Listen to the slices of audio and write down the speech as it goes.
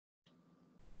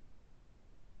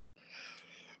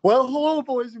Well, hello,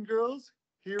 boys and girls.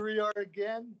 Here we are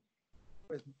again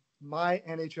with my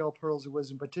NHL Pearls of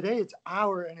Wisdom. But today it's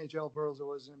our NHL Pearls of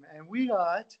Wisdom. And we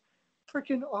got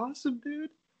freaking awesome,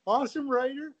 dude. Awesome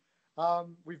writer.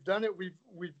 We've done it.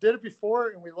 We've did it before,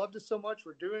 and we loved it so much.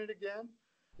 We're doing it again.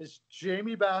 It's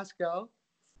Jamey Baskow,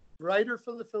 writer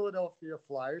for the Philadelphia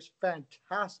Flyers.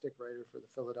 Fantastic writer for the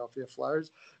Philadelphia Flyers.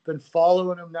 Been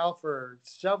following him now for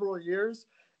several years.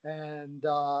 And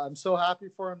I'm so happy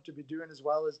for him to be doing as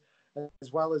well as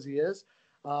he is,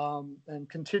 and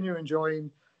continue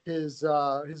enjoying his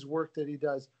work that he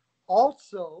does.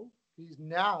 Also, he's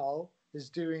now is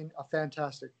doing a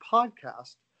fantastic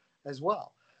podcast as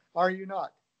well. Are you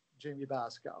not, Jamey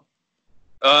Baskow?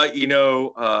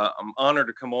 I'm honored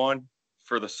to come on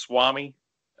for the Swami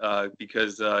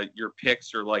because your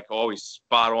picks are like always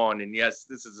spot on. And yes,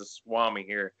 this is a Swami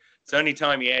here. So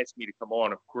anytime you ask me to come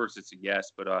on, of course it's a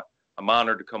yes, but I'm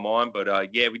honored to come on.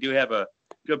 But yeah, we do have a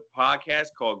good podcast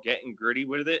called Getting Gritty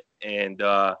with It. And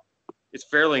it's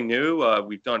fairly new.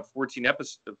 We've done 14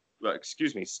 episodes,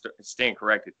 staying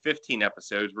corrected, 15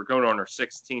 episodes. We're going on our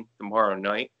 16th tomorrow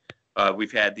night.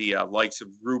 We've had the likes of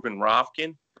Ruben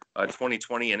Rofkin,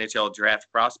 2020 NHL draft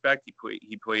prospect. He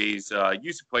plays,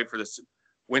 used to play for the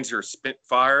Windsor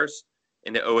Spitfires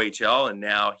in the OHL, and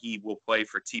now he will play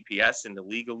for TPS in the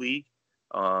Legal League.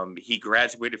 He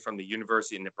graduated from the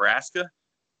University of Nebraska,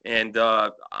 and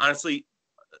honestly,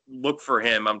 look for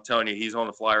him. I'm telling you, he's on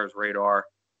the Flyers' radar.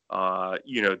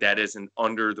 That is an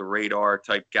under the radar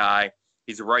type guy.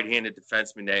 He's a right-handed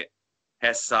defenseman that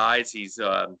has size. He's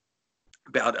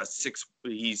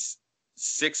he's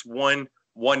 6'1",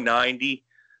 190.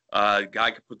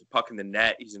 Guy could put the puck in the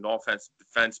net. He's an offensive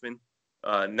defenseman.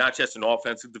 Not just an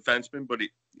offensive defenseman, but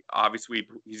obviously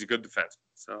he's a good defenseman.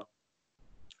 So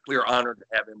we are honored to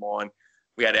have him on.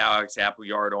 We had Alex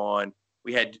Appleyard on.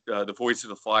 We had the voice of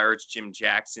the Flyers, Jim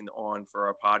Jackson, on for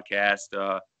our podcast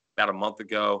about a month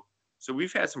ago. So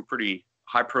we've had some pretty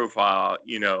high-profile,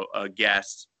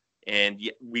 guests. And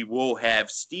we will have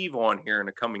Steve on here in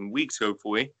the coming weeks,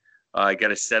 hopefully. I got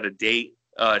to set a date.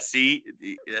 See,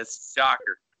 that's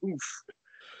shocker. Oof.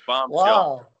 Bombshell.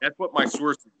 Wow. That's what my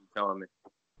sources are telling me.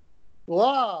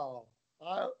 Wow.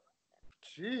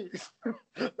 Jeez.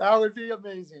 That would be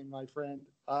amazing, my friend.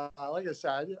 Like I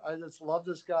said, I just love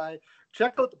this guy.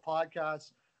 Check out the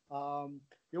podcast.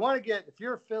 You want to if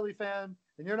you're a Philly fan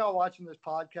and you're not watching this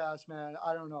podcast, man,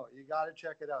 I don't know. You got to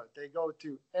check it out. They go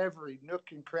to every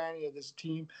nook and cranny of this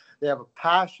team. They have a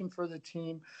passion for the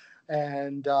team.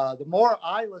 And the more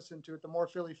I listen to it, the more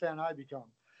Philly fan I become.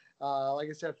 Like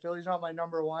I said, Philly's not my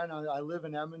number one. I live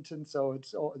in Edmonton, so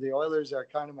the Oilers are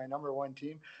kind of my number one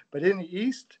team. But in the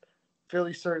East,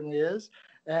 Philly certainly is.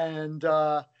 And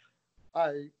I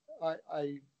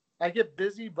get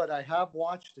busy, but I have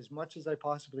watched as much as I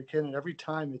possibly can, and every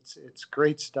time it's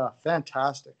great stuff.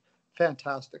 Fantastic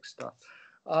stuff.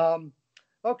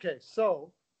 Okay,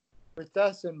 so with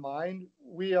this in mind,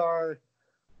 we are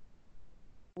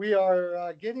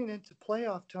getting into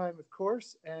playoff time, of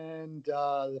course, and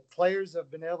the players have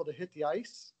been able to hit the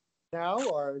ice now,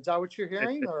 or is that what you're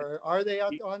hearing, or are they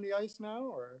on the ice now,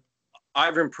 or?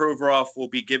 Ivan Provorov will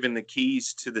be given the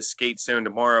keys to the skate zone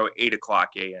tomorrow at 8:00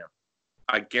 a.m.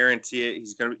 I guarantee it.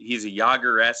 He's a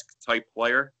Yager-esque type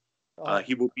player.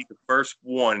 He will be the first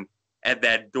one at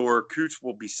that door. Cooch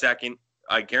will be second.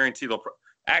 I guarantee they'll.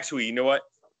 Actually, you know what?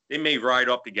 They may ride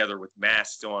up together with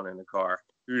masks on in the car.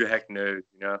 Who the heck knows?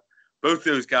 Both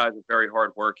those guys are very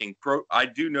hardworking. I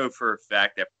do know for a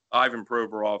fact that Ivan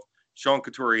Provorov, Sean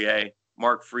Couturier,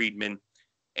 Mark Friedman,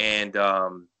 and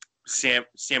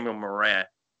Samuel Morin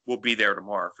will be there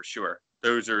tomorrow for sure.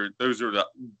 Those are the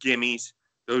gimmies.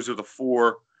 Those are the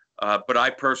four. But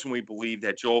I personally believe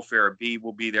that Joel Farabee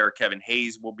will be there. Kevin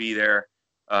Hayes will be there,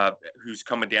 who's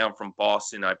coming down from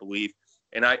Boston, I believe.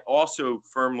 And I also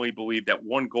firmly believe that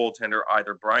one goaltender,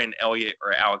 either Brian Elliott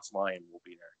or Alex Lyon, will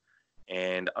be there.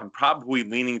 And I'm probably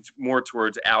leaning more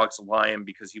towards Alex Lyon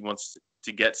because he wants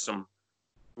to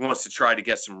try to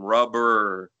get some rubber,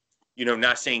 or,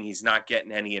 not saying he's not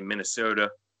getting any in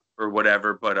Minnesota or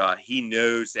whatever, but he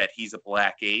knows that he's a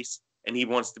black ace and he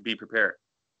wants to be prepared.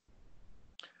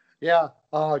 Yeah.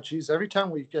 Oh, geez. Every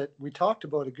time we talked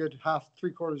about a good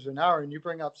three-quarters of an hour, and you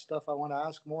bring up stuff I want to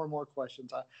ask more and more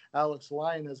questions. Alex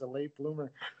Lyon is a late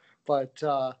bloomer, but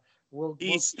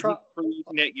he's try. He's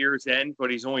at year's end, but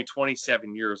he's only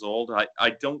 27 years old. I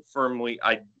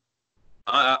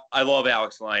love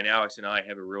Alex Lyon. Alex and I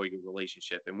have a really good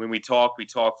relationship, and when we talk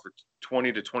for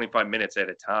 20 to 25 minutes at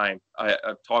a time.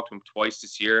 I've talked to him twice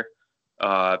this year.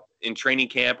 In training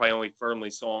camp, I only firmly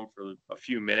saw him for a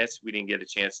few minutes. We didn't get a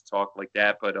chance to talk like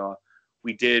that, but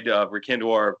we did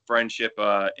rekindle our friendship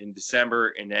in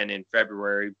December, and then in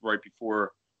February, right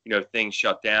before things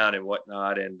shut down and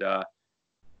whatnot. And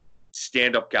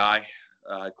stand-up guy,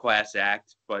 class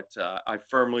act, but I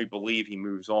firmly believe he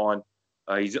moves on.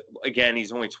 He's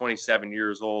only 27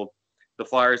 years old. The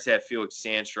Flyers have Felix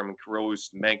Sandstrom and Kirill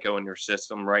Ustimenko in their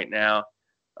system right now.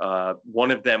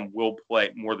 One of them will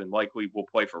play, more than likely, will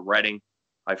play for Reading.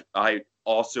 I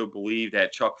also believe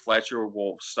that Chuck Fletcher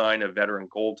will sign a veteran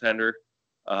goaltender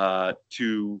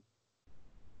to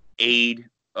aid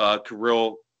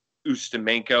Kirill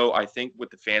Ustimenko, I think, with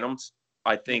the Phantoms.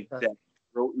 I think that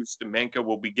Kirill Ustimenko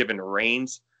will be given the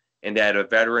reins, and that a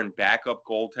veteran backup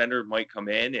goaltender might come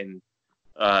in and,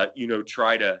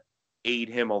 try to aid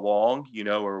him along,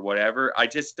 or whatever. I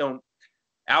just don't.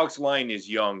 Alex Lyon is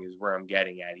young, is where I'm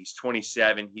getting at. He's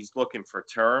 27. He's looking for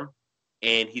term,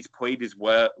 and he's played his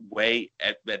way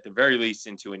at the very least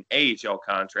into an AHL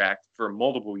contract for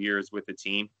multiple years with the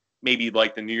team, maybe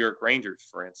like the New York Rangers,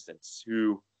 for instance,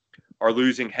 who are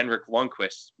losing Henrik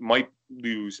Lundqvist, might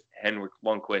lose Henrik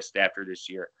Lundqvist after this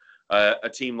year. A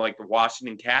team like the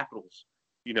Washington Capitals,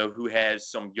 who has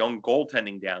some young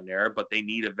goaltending down there, but they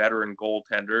need a veteran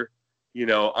goaltender.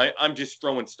 I'm just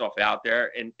throwing stuff out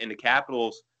there, and the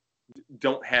Capitals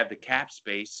don't have the cap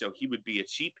space, so he would be a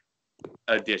cheap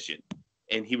addition,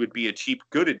 and he would be a cheap,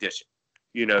 good addition,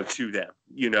 to them.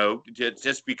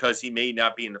 Just because he may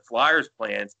not be in the Flyers'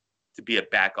 plans to be a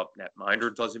backup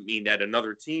netminder doesn't mean that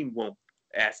another team won't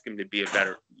ask him to be a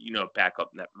better,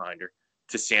 backup netminder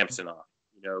to Samsonov,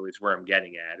 is where I'm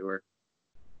getting at. Or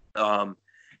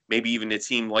maybe even a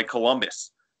team like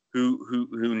Columbus,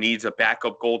 who needs a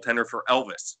backup goaltender for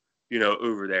Elvis,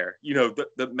 over there.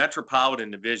 The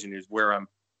Metropolitan Division is where I'm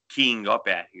keying up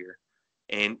at here.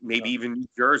 And maybe even New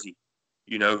Jersey,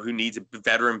 who needs a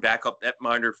veteran backup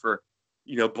netminder for,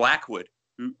 Blackwood.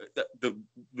 The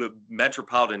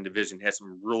Metropolitan Division has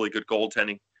some really good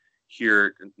goaltending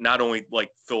here. Not only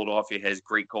like Philadelphia has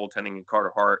great goaltending in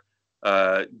Carter Hart,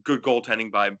 good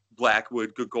goaltending by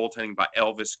Blackwood, good goaltending by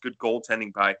Elvis, good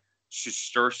goaltending by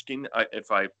Shesterkin. If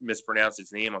I mispronounce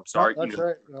his name, I'm sorry. That's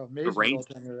right. Amazing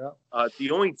goaltender, yeah.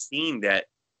 The only team that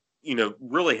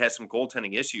really has some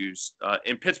goaltending issues,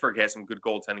 and Pittsburgh has some good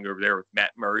goaltending over there with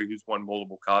Matt Murray, who's won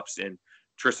multiple cups, and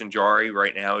Tristan Jarry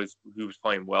right now who's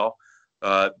playing well.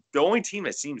 The only team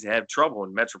that seems to have trouble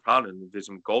in Metropolitan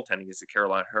Division goaltending is the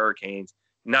Carolina Hurricanes.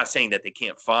 I'm not saying that they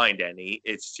can't find any.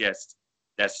 It's just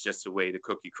that's just the way the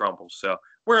cookie crumbles. So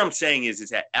where I'm saying is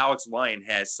that Alex Lyon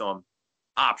has some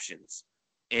options,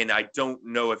 and I don't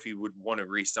know if he would want to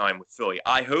re-sign with Philly.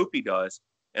 I hope he does,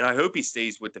 and I hope he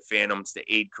stays with the Phantoms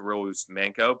to aid Kirill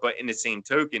Ustimenko. But in the same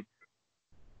token,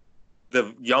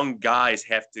 the young guys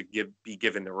have to be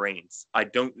given the reins. I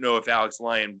don't know if Alex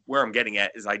Lyon, where I'm getting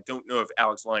at is I don't know if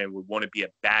Alex Lyon would want to be a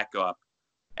backup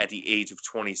at the age of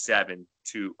 27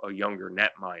 to a younger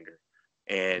netminder.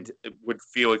 And would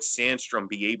Felix Sandstrom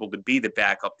be able to be the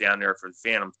backup down there for the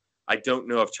Phantoms? I don't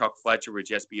know if Chuck Fletcher would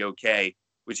just be okay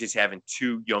with just having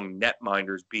two young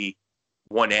netminders be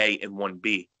 1A and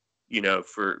 1B,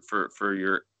 for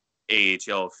your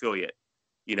AHL affiliate.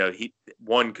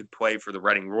 One could play for the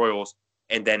Reading Royals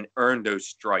and then earn those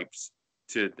stripes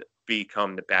to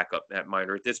become the backup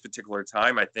netminder. At this particular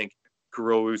time, I think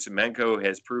Kirill Ustimenko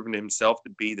has proven himself to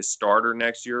be the starter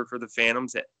next year for the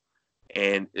Phantoms.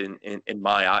 And in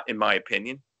my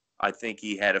opinion, I think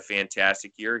he had a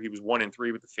fantastic year. He was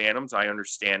 1-3 with the Phantoms. I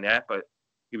understand that, but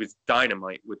he was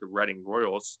dynamite with the Reading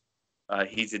Royals.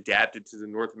 He's adapted to the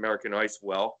North American ice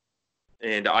well.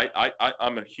 And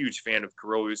I'm a huge fan of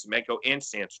Kirill Ustimenko and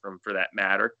Sandstrom for that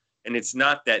matter. And it's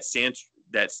not that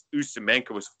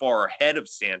Ustimenko is far ahead of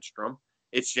Sandstrom.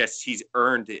 It's just he's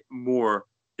earned it more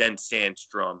than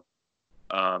Sandstrom,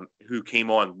 who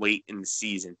came on late in the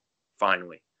season,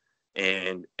 finally.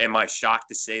 And am I shocked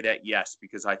to say that? Yes,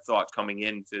 because I thought coming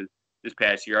into this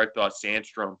past year, I thought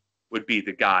Sandstrom would be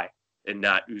the guy and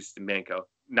not Ustimenko.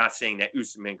 Not saying that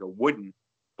Ustimenko wouldn't,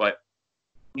 but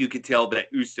you could tell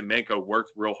that Ustimenko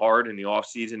worked real hard in the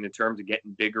offseason in terms of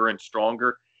getting bigger and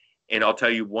stronger. And I'll tell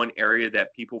you one area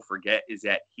that people forget is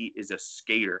that he is a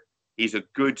skater. He's a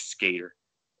good skater.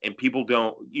 And people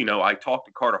don't, I talked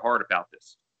to Carter Hart about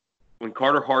this. When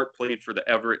Carter Hart played for the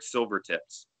Everett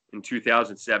Silvertips in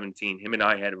 2017, him and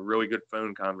I had a really good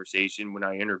phone conversation when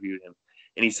I interviewed him.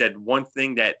 And he said one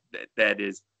thing that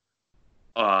is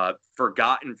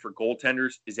forgotten for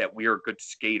goaltenders is that we are good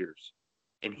skaters.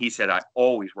 And he said, I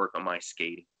always work on my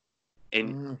skating.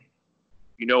 And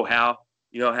you know how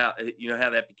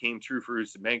that became true for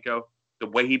Ustimenko? The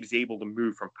way he was able to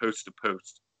move from post to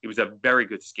post. He was a very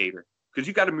good skater because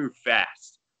you got to move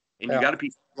fast and you got to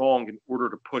be strong in order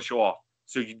to push off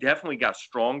So you definitely got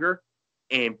stronger,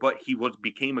 but he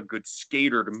became a good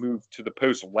skater to move to the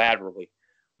post laterally.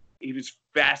 He was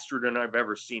faster than I've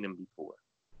ever seen him before.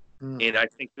 And I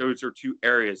think those are two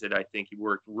areas that I think he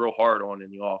worked real hard on in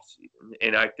the offseason.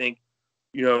 And I think,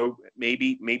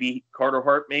 maybe Carter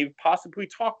Hart may possibly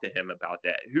talk to him about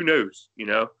that. Who knows,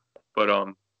 But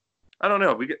I don't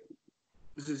know.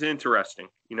 This is interesting,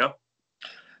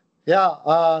 Yeah,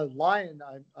 Lion.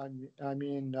 I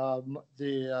mean,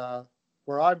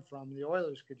 where I'm from, the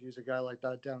Oilers could use a guy like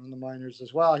that down in the minors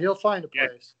as well. He'll find a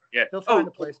place. Yeah. He'll find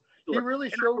a place. Sure. He really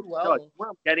showed well. What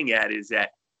I'm getting at is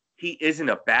that he isn't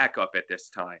a backup at this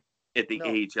time at the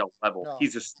AHL level. No,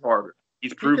 He's a starter.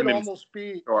 He's proven himself.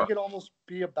 He could almost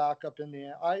be a backup in the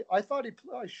end. I thought he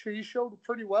showed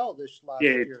pretty well this last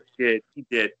year. He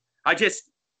did.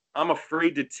 I'm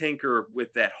afraid to tinker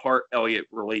with that Hart-Elliott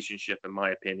relationship, in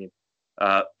my opinion.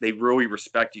 They really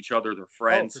respect each other. They're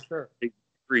friends. For sure. They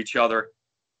for each other.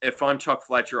 If I'm Chuck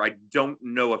Fletcher, I don't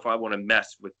know if I want to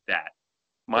mess with that.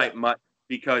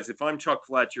 Because if I'm Chuck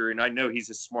Fletcher, and I know he's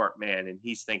a smart man, and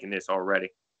he's thinking this already,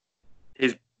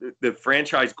 the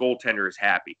franchise goaltender is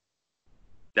happy.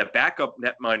 The backup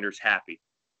netminder's happy,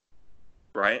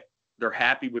 right? They're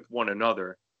happy with one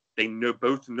another. They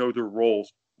both know their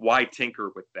roles. Why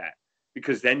tinker with that?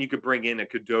 Because then you could bring in a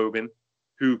Khudobin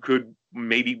who could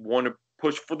maybe want to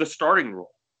push for the starting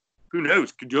role. Who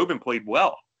knows? Khudobin played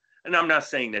well. And I'm not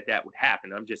saying that would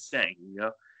happen. I'm just saying,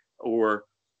 or,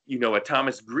 a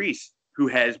Thomas Greiss who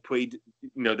has played,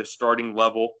 the starting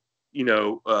level,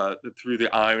 through the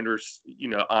Islanders,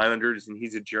 and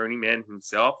he's a journeyman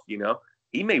himself,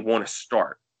 he may want to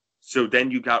start. So then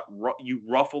you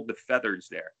ruffled the feathers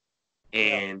there.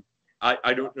 And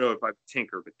I don't know if I would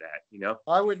tinker with that,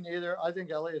 I wouldn't either. I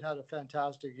think Elliott had a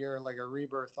fantastic year, like a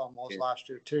rebirth almost last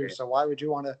year too. So why would you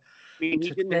want to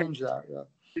change that? Yeah.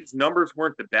 His numbers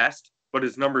weren't the best, but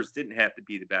his numbers didn't have to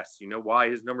be the best. You know why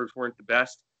his numbers weren't the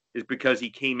best? Is because he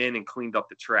came in and cleaned up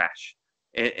the trash.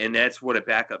 And that's what a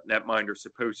backup netminder is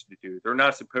supposed to do. They're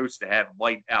not supposed to have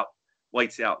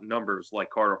lights out numbers like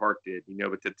Carter Hart did,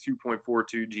 with the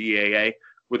 2.42 GAA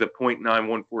with a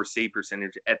 .914 save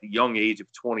percentage at the young age of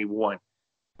 21.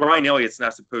 Brian Elliott's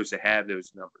not supposed to have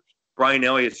those numbers. Brian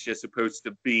Elliott's just supposed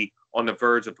to be on the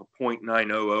verge of a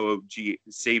 .900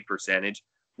 save percentage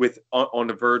with on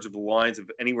the verge of the lines of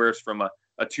anywhere from a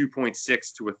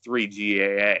 2.6 to a 3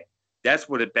 GAA. That's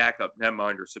what a backup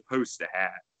netminder is supposed to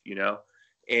have,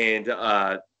 And,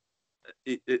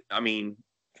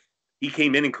 he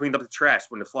came in and cleaned up the trash.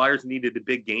 When the Flyers needed a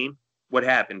big game, what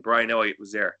happened? Brian Elliott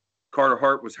was there. Carter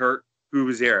Hart was hurt. Who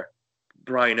was there?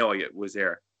 Brian Elliott was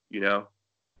there,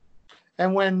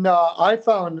 And when I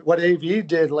found what AV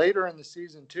did later in the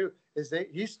season too, is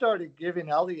he started giving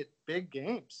Elliott big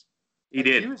games. He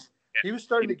did. He was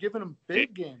starting to give him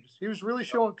big games. He was really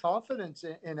showing confidence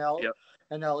in Elliott.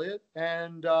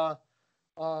 And because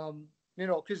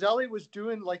Elliott was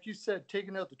doing, like you said,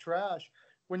 taking out the trash.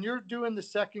 When you're doing the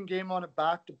second game on a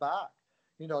back-to-back,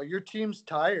 your team's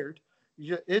tired.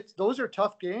 Those are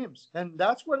tough games. And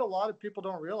that's what a lot of people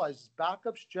don't realize is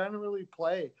backups generally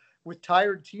play with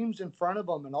tired teams in front of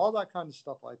them and all that kind of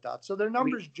stuff like that. So their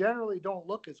numbers generally don't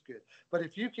look as good. But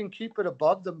if you can keep it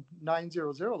above the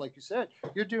 900, like you said,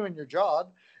 you're doing your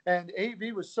job. And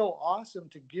AV was so awesome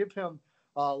to give him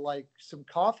some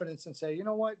confidence and say, you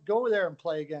know what, go there and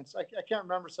play against. I can't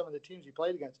remember some of the teams he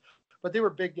played against, but they were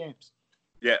big games.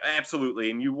 Yeah, absolutely.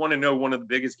 And you want to know one of the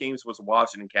biggest games was the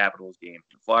Washington Capitals game.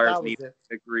 The Flyers needed a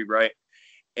victory, right?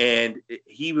 And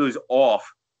he was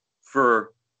off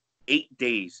for 8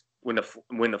 days when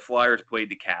the Flyers played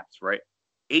the Caps, right?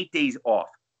 8 days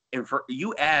off. And for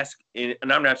you ask, and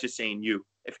I'm not just saying you,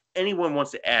 if anyone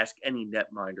wants to ask any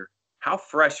netminder, how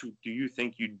fresh do you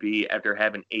think you'd be after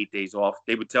having 8 days off?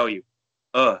 They would tell you,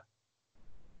 I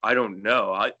don't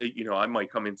know. I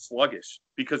might come in sluggish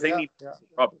because they need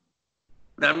rubber.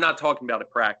 And I'm not talking about a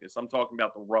practice. I'm talking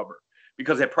about the rubber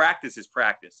because at practice is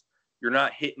practice. You're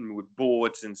not hitting with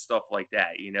bullets and stuff like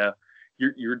that.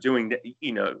 You're doing that.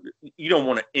 You don't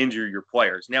want to injure your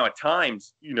players. Now at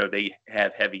times, they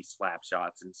have heavy slap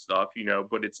shots and stuff.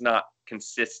 But it's not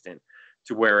consistent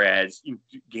to whereas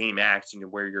game action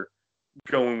where you're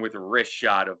going with a wrist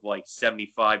shot of like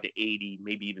 75 to 80,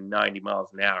 maybe even 90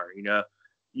 miles an hour. You know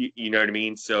what I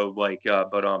mean? So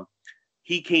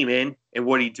he came in and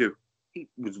what did he do? He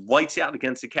was lights out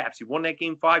against the Caps. He won that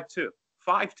game 5-2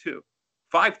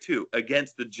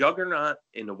 against the juggernaut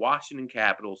in the Washington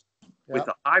Capitals with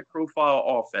a high-profile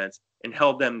offense and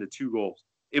held them to 2 goals.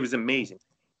 It was amazing.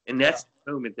 And that's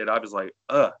the moment that I was like,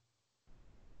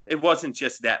 It wasn't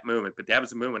just that moment, but that was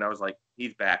the moment I was like,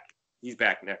 he's back. He's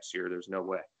back next year. There's no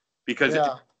way. Because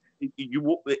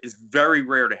it's very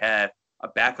rare to have a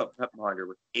backup netminder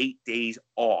with 8 days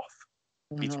off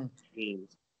between games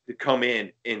to come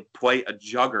in and play a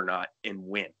juggernaut and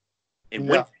win. And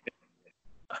win.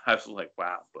 I was like,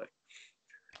 wow, but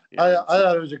I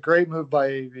thought it was a great move by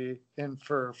AV, and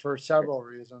for several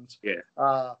reasons.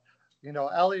 Yeah.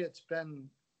 Elliott's been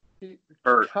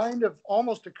kind of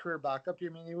almost a career backup. I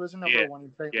mean, he was a number one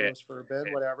in St. Louis for a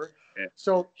bit, whatever. Yeah.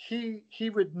 So he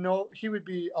would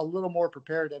be a little more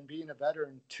prepared, and being a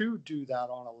veteran, to do that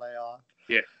on a layoff.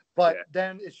 Yeah. But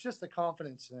then it's just a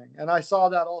confidence thing. And I saw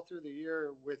that all through the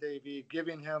year with AV,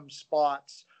 giving him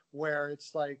spots where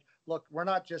it's like, look, we're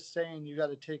not just saying you got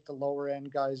to take the lower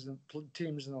end guys and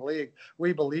teams in the league.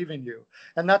 We believe in you.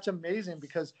 And that's amazing,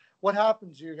 because what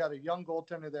happens, you got a young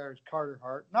goaltender there, Carter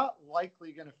Hart, not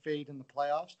likely going to fade in the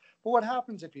playoffs. But what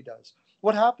happens if he does?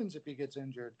 What happens if he gets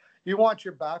injured? You want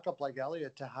your backup like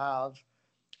Elliott to have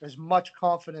as much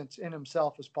confidence in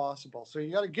himself as possible. So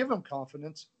you got to give him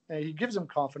confidence. And he gives them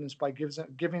confidence by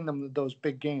giving them those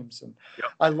big games. And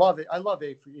I love it. I love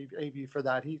AV for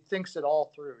that. He thinks it all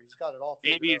through. He's got it all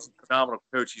through. AV is a phenomenal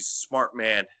coach. He's a smart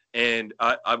man. And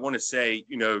I want to say,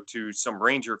 to some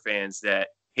Ranger fans that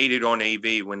hated on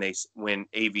AV when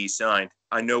AV signed,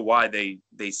 I know why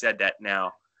they said that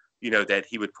now, that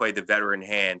he would play the veteran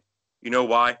hand. You know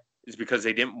why? It's because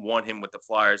they didn't want him with the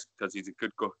Flyers, because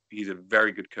he's a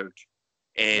very good coach.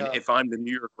 And if I'm the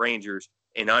New York Rangers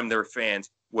and I'm their fans,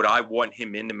 would I want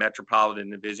him in the Metropolitan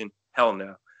Division? Hell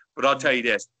no. But I'll tell you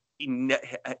this,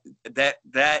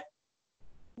 that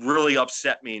really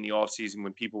upset me in the offseason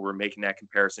when people were making that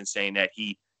comparison, saying that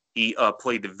he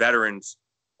played the veterans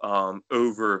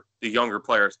over the younger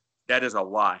players. That is a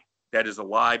lie. That is a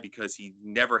lie, because he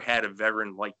never had a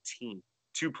veteran-like team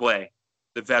to play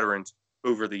the veterans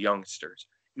over the youngsters.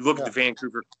 You look at the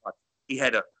Vancouver Canucks. He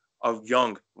had a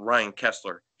young Ryan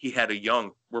Kessler. He had a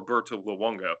young Roberto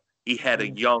Luongo. He had a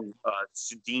young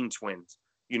Sedin twins.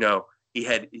 He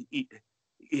had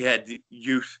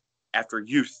youth after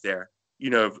youth there,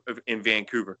 in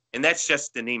Vancouver. And that's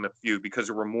just to name a few, because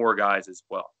there were more guys as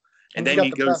well. And then he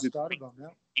goes to,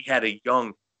 he had a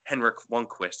young Henrik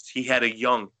Lundqvist. He had a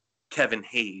young Kevin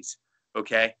Hayes.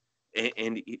 Okay.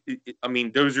 And I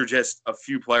mean, those are just a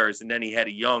few players. And then he had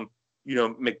a young,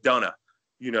 McDonough,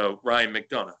 Ryan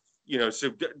McDonough,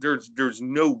 so there's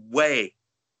no way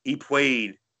he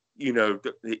played,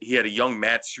 he had a young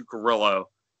Matt Zuccarello,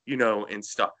 and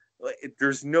stuff.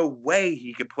 There's no way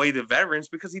he could play the veterans,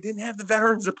 because he didn't have the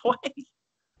veterans to play.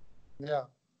 Yeah.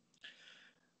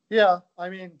 Yeah. I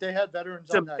mean, they had veterans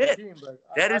on that team, but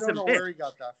I don't know where he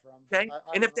got that from. Okay.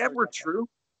 And if that were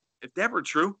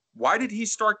true, why did he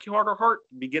start Carter Hart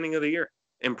at the beginning of the year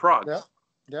in Prague?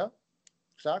 Yeah.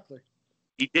 Exactly.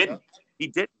 He didn't. He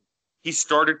didn't. He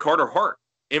started Carter Hart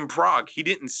in Prague. He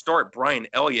didn't start Brian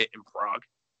Elliott in Prague.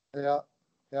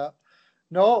 Yeah.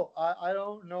 No, I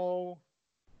don't know.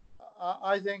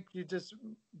 I think you just,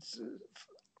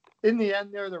 in the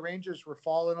end there, the Rangers were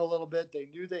falling a little bit. They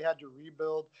knew they had to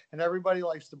rebuild, and everybody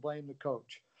likes to blame the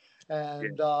coach.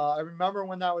 And I remember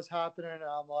when that was happening, and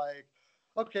I'm like,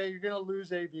 okay, you're going to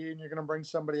lose AV and you're going to bring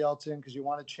somebody else in because you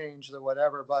want to change the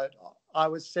whatever. But I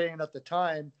was saying at the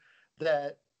time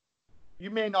that you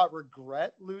may not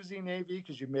regret losing AV,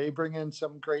 because you may bring in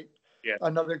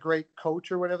another great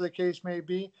coach or whatever the case may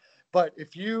be. But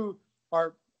if you're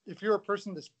a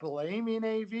person that's blaming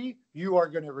AV, you are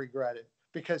going to regret it,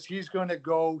 because he's going to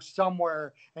go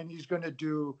somewhere and he's going to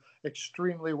do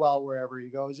extremely well wherever he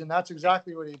goes. And that's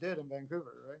exactly what he did in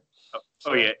Vancouver, right?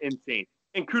 Oh yeah, insane.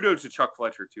 And kudos to Chuck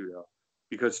Fletcher too, though,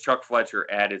 because Chuck Fletcher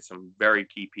added some very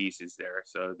key pieces there,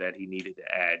 so that he needed to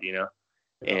add,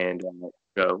 And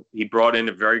so he brought in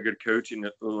a very good coach,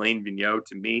 and Alain Vigneault,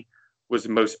 to me, was the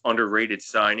most underrated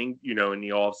signing, in the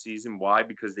offseason. Why?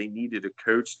 Because they needed a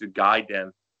coach to guide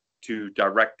them, to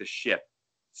direct the ship.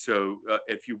 So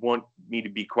if you want me to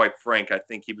be quite frank, I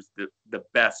think he was the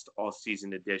best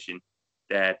all-season addition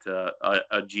that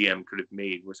a GM could have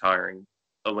made, was hiring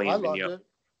Alain Vigneault.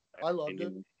 I loved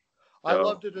it. I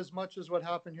loved it as much as what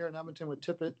happened here in Edmonton with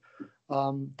Tippett.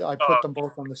 I put them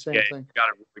both on the same thing. Got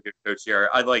a really good coach here.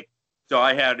 So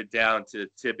I had it down to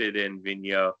Tippett and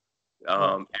Vigneault.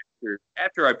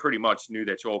 After I pretty much knew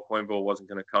that Joel Quenneville wasn't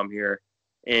going to come here,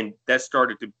 and that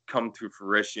started to come to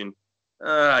fruition.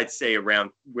 I'd say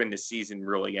around when the season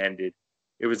really ended.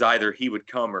 It was either he would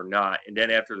come or not. And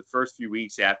then after the first few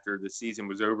weeks after the season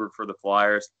was over for the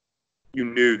Flyers, you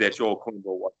knew that Joel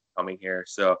Quenneville wasn't coming here.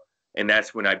 So, and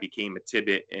that's when I became a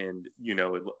Tippett and,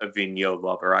 a Vigneault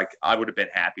lover. I would have been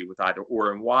happy with either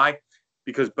or. And why?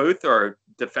 Because both are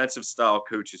defensive style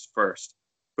coaches first.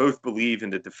 Both believe in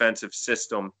the defensive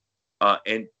system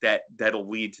and that'll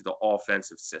lead to the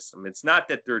offensive system. It's not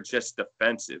that they're just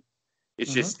defensive.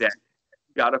 It's just that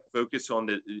you got to focus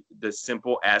on the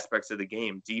simple aspects of the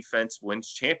game. Defense wins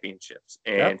championships,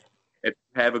 and if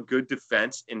you have a good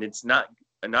defense, and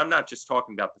I'm not just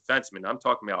talking about defensemen. I'm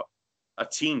talking about a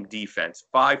team defense,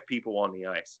 5 people on the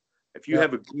ice. If you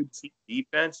have a good team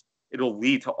defense, it'll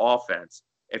lead to offense.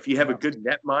 If you have a good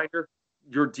netminder,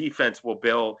 your defense will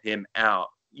bail him out,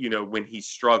 when he's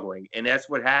struggling. And that's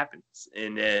what happens.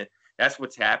 And that's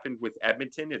what's happened with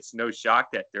Edmonton. It's no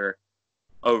shock that they're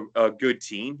a good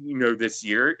team, this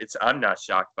year. I'm not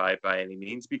shocked by it by any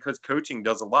means, because coaching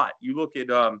does a lot. You look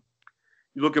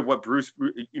at what Bruce,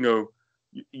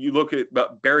 you look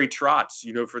at Barry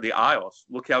Trotz, for the Isles.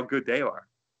 Look how good they are.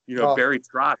 Barry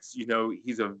Trotz,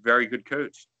 he's a very good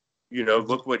coach.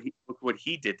 Look what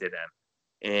he did to them.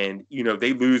 And,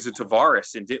 they lose to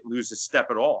Tavares and didn't lose a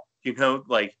step at all.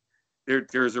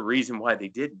 There's a reason why they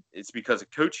didn't. It's because of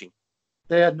coaching.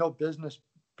 They had no business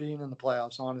being in the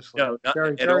playoffs, honestly. No, not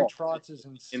Barry at all. Trotz is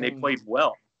insane. And they played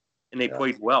well. And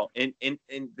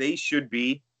they should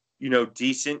be,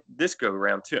 decent this go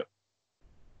around too.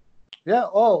 Yeah.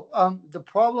 The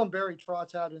problem Barry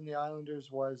Trotz had in the Islanders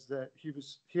was that he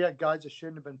had guys that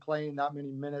shouldn't have been playing that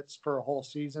many minutes for a whole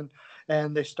season,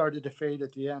 and they started to fade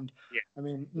at the end. Yeah. I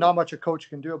mean, not much a coach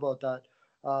can do about that.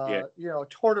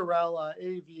 Tortorella,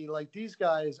 AV, these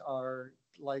guys are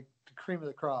like the cream of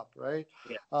the crop, right?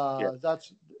 Yeah.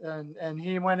 That's and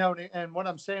he went out, and what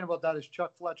I'm saying about that is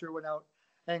Chuck Fletcher went out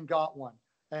and got one,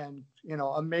 and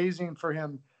amazing for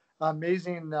him.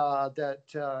 Amazing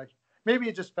that. Maybe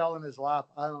it just fell in his lap.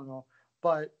 I don't know.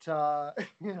 But,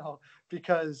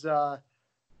 because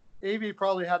AV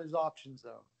probably had his options,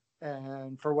 though.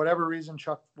 And for whatever reason,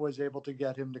 Chuck was able to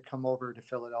get him to come over to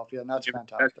Philadelphia. And that's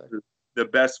fantastic. The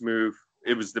best move.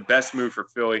 It was the best move for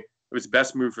Philly. It was the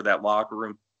best move for that locker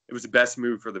room. It was the best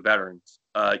move for the veterans.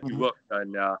 You look,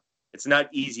 and it's not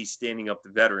easy standing up to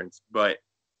veterans. But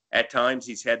at times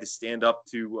he's had to stand up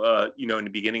to, in the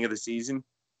beginning of the season.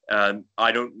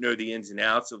 I don't know the ins and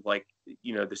outs of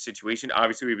the situation.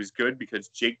 Obviously, it was good because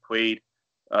Jake played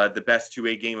the best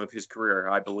two-way game of his career,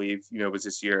 I believe, was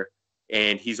this year.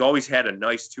 And he's always had a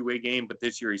nice two-way game, but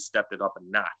this year he stepped it up a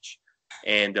notch.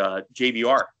 And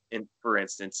JVR, for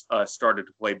instance, started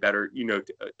to play better,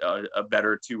 a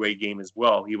better two-way game as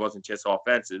well. He wasn't just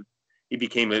offensive. He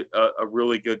became a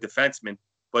really good defenseman,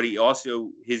 but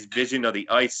his vision of the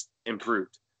ice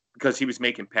improved, because he was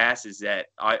making passes that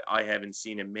I haven't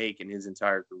seen him make in his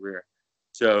entire career.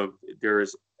 So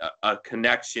there's a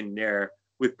connection there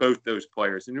with both those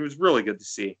players, and it was really good to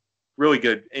see. Really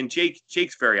good. And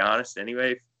Jake's very honest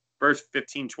anyway. First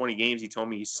 15, 20 games, he told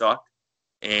me he sucked,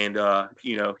 and,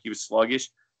 he was sluggish,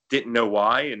 didn't know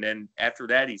why. And then after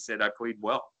that, he said, I played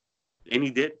well. And he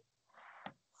did.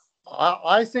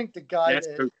 I think the guy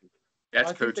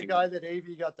think the guy that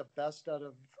AV got the best out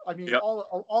of,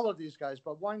 all of these guys,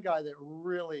 but one guy that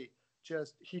really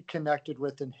he connected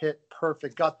with and hit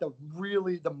perfect, got the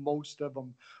most of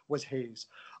them, was Hayes.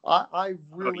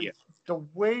 The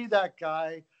way that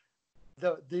guy,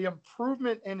 the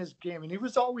improvement in his game, and he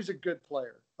was always a good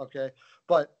player, okay?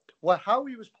 But how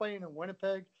he was playing in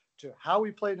Winnipeg to how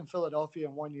he played in Philadelphia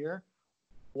in 1 year,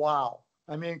 wow.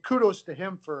 I mean, kudos to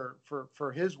him for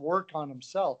his work on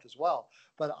himself as well.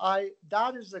 But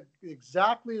that is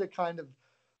exactly the kind of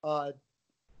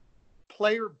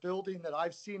player building that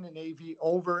I've seen in AV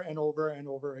over and over and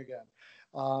over again.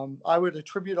 I would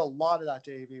attribute a lot of that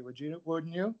to AV.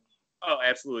 Wouldn't you? Oh,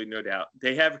 absolutely, no doubt.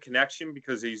 They have a connection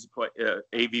because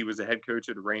AV was the head coach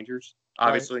of the Rangers.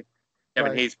 Obviously, right.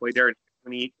 Kevin Hayes played there,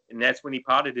 and that's when he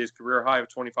potted his career high of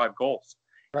 25 goals.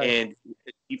 Right. And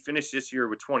he finished this year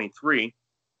with 23.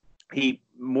 He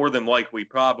more than likely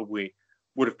probably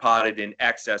would have potted in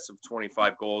excess of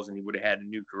 25 goals, and he would have had a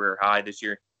new career high this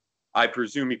year. I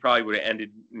presume he probably would have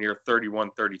ended near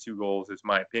 31, 32 goals, is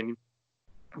my opinion,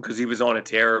 because he was on a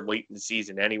tear late in the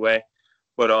season anyway.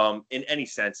 But in any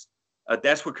sense,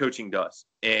 that's what coaching does.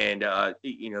 And,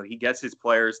 he gets his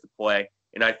players to play.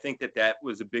 And I think that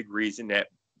was a big reason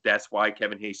that's why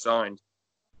Kevin Hayes signed,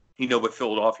 with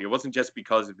Philadelphia. It wasn't just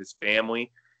because of his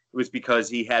family. It was because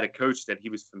he had a coach that he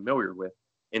was familiar with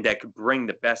and that could bring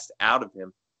the best out of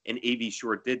him. And AV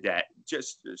sure did that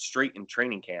just straight in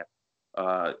training camp.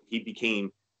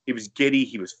 He was giddy.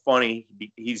 He was funny.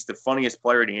 He's the funniest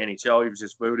player in the NHL. He was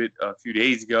just voted a few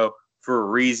days ago for a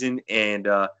reason. And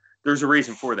there's a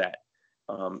reason for that.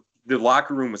 The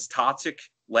locker room was toxic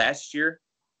last year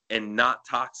and not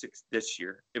toxic this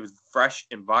year. It was fresh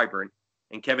and vibrant.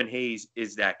 And Kevin Hayes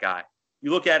is that guy.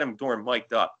 You look at him during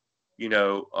mic'd up,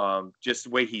 just the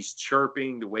way he's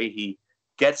chirping, the way he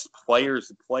gets players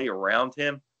to play around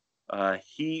him.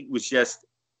 It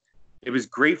was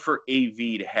great for AV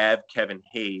to have Kevin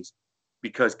Hayes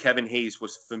because Kevin Hayes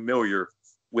was familiar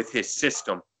with his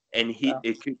system, and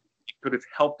it could have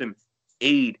helped him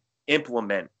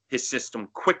implement his system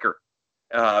quicker.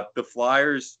 The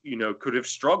Flyers, could have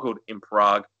struggled in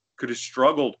Prague, could have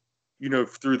struggled,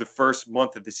 through the first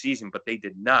month of the season, but they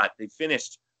did not. They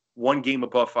finished one game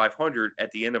above 500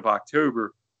 at the end of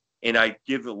October, and I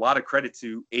give a lot of credit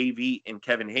to AV and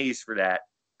Kevin Hayes for that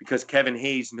because Kevin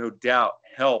Hayes, no doubt,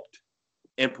 helped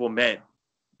implement,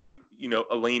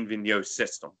 Alain Vigneault's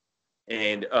system.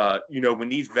 And, when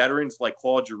these veterans like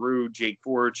Claude Giroux, Jake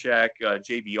Voracek,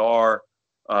 JVR,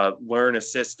 learn a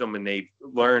system and they've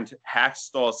learned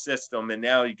Hackstall's system, and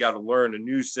now you got to learn a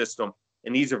new system.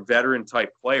 And these are veteran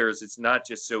type players. It's not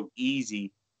just so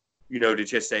easy, to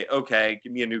just say, okay,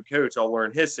 give me a new coach, I'll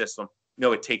learn his system.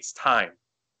 No, it takes time.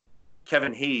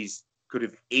 Kevin Hayes could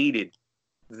have aided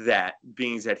that,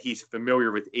 being that he's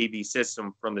familiar with AV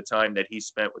system from the time that he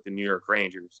spent with the New York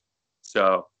Rangers.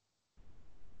 So,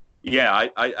 yeah,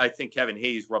 I think Kevin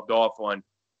Hayes rubbed off on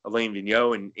Alain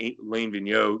Vigneault, and Alain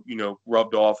Vigneault,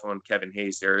 rubbed off on Kevin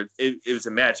Hayes there. It was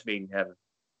a match made in heaven.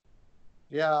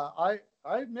 Yeah, I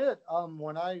admit,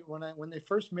 when they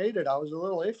first made it, I was a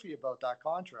little iffy about that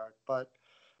contract, but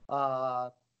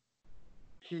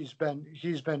he's been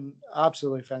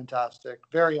absolutely fantastic,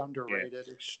 very underrated,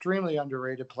 extremely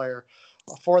underrated player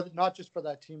for not just for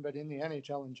that team, but in the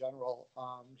NHL in general.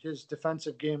 His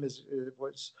defensive game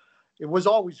was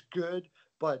always good,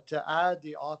 but to add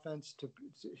the offense to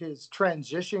his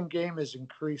transition game has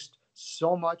increased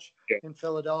so much in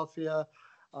Philadelphia.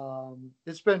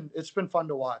 It's been fun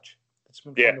to watch. It's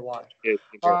been fun to watch.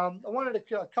 I wanted a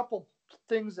couple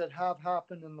things that have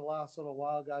happened in the last little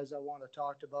while, guys. I want to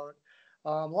talk about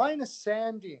Linus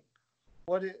Sandin.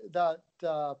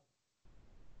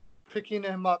 Picking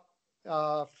him up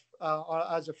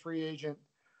as a free agent.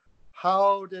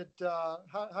 How do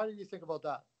you think about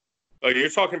that? Oh, you're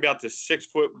talking about the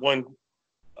 6'1",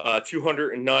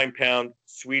 209-pound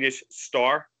Swedish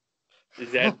star?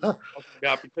 Is that about?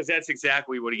 Because that's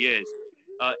exactly what he is.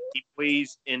 He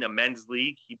plays in a men's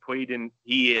league. He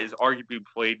is arguably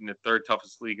played in the third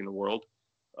toughest league in the world.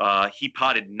 He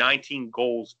potted 19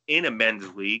 goals in a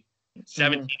men's league,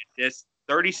 17 assists,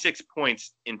 36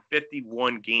 points in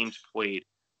 51 games played.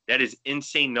 That is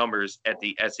insane numbers at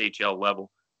the SHL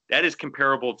level. That is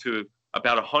comparable to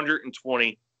about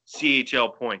 120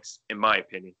 CHL points, in my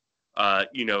opinion,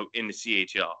 in the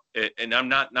CHL. And I'm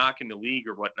not knocking the league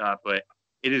or whatnot, but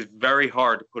it is very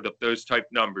hard to put up those type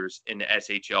numbers in the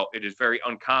SHL. It is very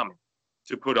uncommon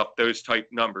to put up those type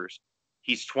numbers.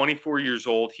 He's 24 years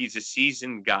old. He's a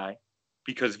seasoned guy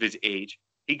because of his age.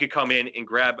 He could come in and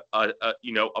grab a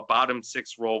bottom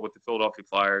six role with the Philadelphia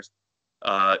Flyers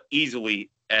easily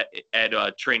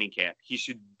at training camp. He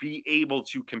should be able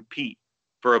to compete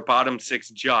for a bottom six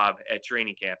job at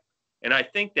training camp. And I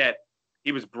think that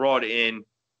he was brought in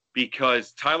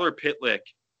because Tyler Pitlick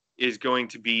is going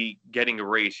to be getting a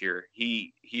raise here.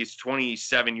 He's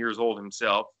 27 years old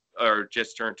himself, or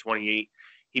just turned 28.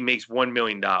 He makes $1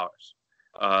 million.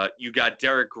 You got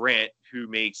Derek Grant, who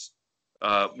makes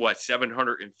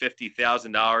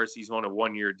 $750,000. He's on a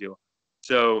 1-year deal.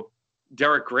 So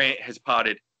Derek Grant has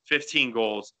potted 15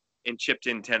 goals and chipped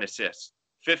in 10 assists.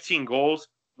 15 goals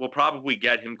will probably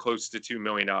get him close to $2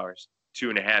 million,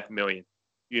 $2.5 million,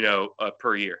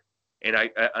 per year. And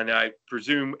I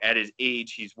presume at his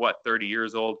age, he's 30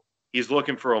 years old. He's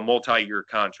looking for a multi-year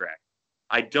contract.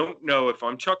 I don't know if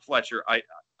I'm Chuck Fletcher.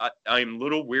 I'm a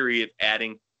little weary of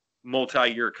adding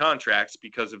multi-year contracts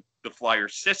because of the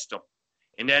Flyers system.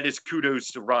 And that is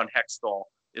kudos to Ron Hextall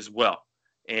as well.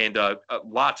 And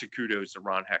lots of kudos to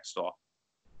Ron Hextall.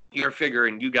 You're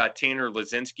figuring you got Tanner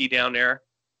Lazinski down there,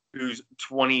 who's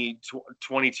 22,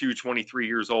 23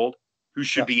 years old, who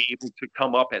should be able to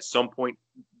come up at some point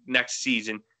next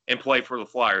season and play for the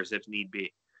Flyers if need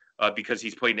be, because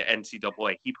he's played in the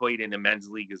NCAA. He played in the men's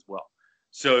league as well.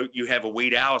 So you have a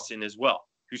Wade Allison as well,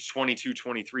 who's 22,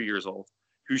 23 years old,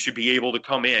 who should be able to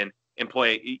come in and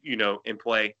play,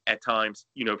 at times,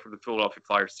 for the Philadelphia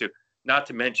Flyers too. Not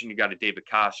to mention you got a David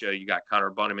Kasha, you got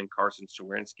Connor Bunneman, Carson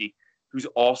Sawinski, who's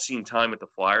all seen time with the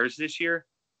Flyers this year.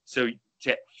 So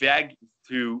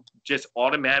to just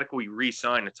automatically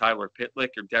re-sign a Tyler Pitlick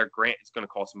or Derek Grant is going to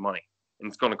cost money, and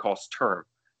it's going to cost term,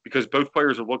 because both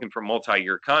players are looking for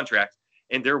multi-year contracts,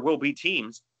 and there will be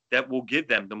teams that will give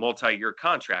them the multi-year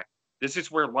contract. This is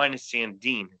where Linus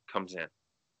Sandin comes in.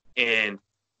 And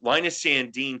Linus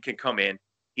Sandin can come in.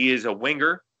 He is a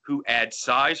winger who adds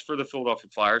size for the Philadelphia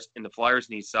Flyers, and the Flyers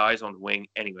need size on the wing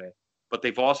anyway. But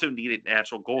they've also needed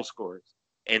natural goal scorers.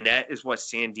 And that is what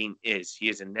Sandin is. He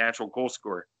is a natural goal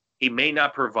scorer. He may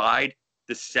not provide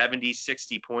the 70,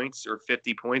 60 points or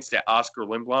 50 points that Oscar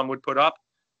Lindblom would put up.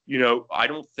 I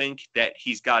don't think that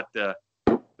he's got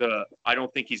I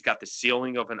don't think he's got the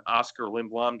ceiling of an Oscar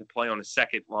Lindblom to play on the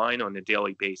second line on a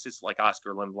daily basis like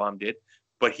Oscar Lindblom did,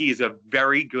 but he is a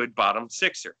very good bottom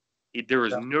sixer. There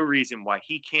is no reason why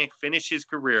he can't finish his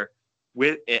career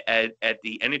at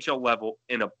the NHL level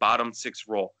in a bottom six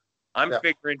role. I'm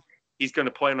figuring he's going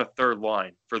to play on a third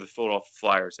line for the Philadelphia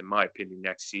Flyers, in my opinion,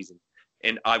 next season.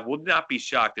 And I would not be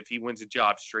shocked if he wins a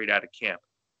job straight out of camp,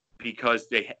 because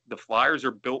the Flyers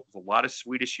are built with a lot of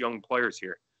Swedish young players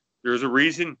here. There's a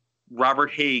reason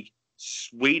Robert Haig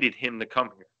persuaded him to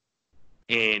come here.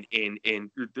 And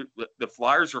the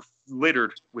Flyers are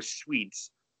littered with Swedes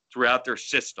throughout their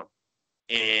system.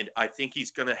 And I think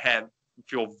he's going to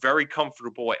feel very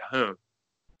comfortable at home,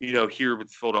 here with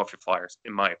the Philadelphia Flyers,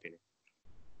 in my opinion.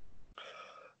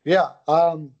 Yeah.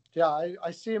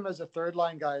 I see him as a third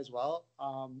line guy as well.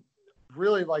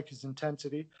 Really like his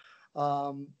intensity.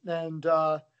 Putting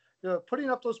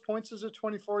up those points as a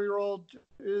 24-year-old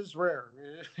is rare.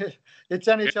 It's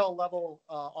NHL level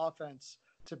offense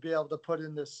to be able to put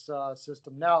in this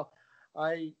system. Now,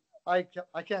 I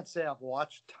can't say I've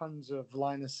watched tons of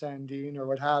Linus Sandin or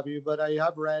what have you, but I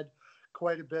have read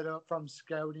quite a bit from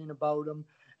scouting about him,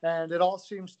 and it all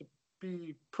seems to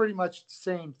be pretty much the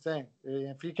same thing.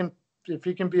 If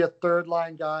he can be a third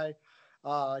line guy,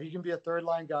 he can be a third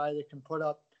line guy that can put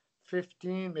up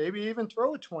 15, maybe even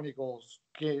throw a 20 goals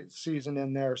season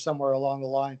in there somewhere along the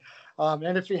line.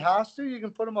 And if he has to, you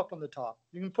can put him up on the top.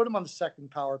 You can put him on the second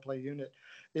power play unit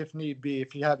if need be,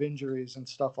 if you have injuries and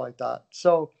stuff like that.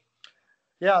 So,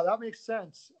 yeah, that makes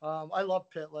sense. I love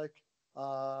Pitlick.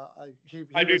 He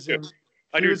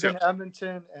was in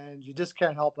Edmonton, and you just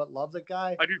can't help but love the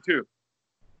guy. I do too.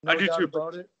 No doubt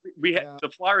about it.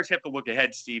 The Flyers have to look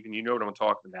ahead, Steve, and you know what I'm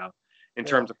talking about. In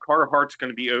terms of Carter Hart's going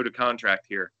to be owed a contract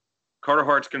here. Carter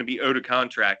Hart's going to be owed a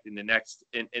contract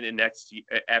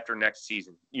after next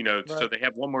season. So they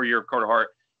have one more year of Carter Hart,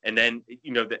 and then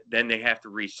then they have to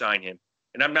re-sign him.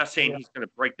 And I'm not saying he's going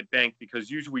to break the bank, because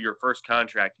usually your first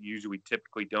contract,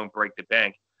 typically don't break the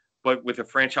bank. But with a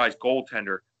franchise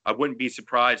goaltender, I wouldn't be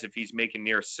surprised if he's making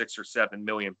near $6 or $7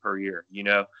 million per year,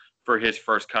 for his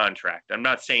first contract. I'm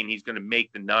not saying he's going to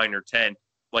make the 9 or 10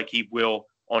 like he will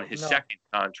on his second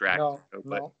contract.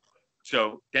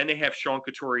 So then they have Sean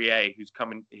Couturier,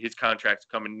 his contract's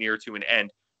coming near to an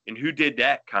end. And who did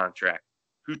that contract?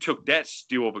 Who took that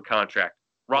steal of a contract?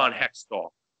 Ron Hextall.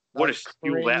 What a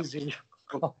steal that was.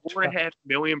 $4.5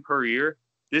 million per year.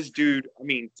 This dude,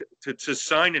 to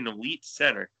sign an elite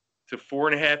center to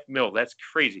 $4.5 million, that's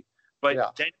crazy.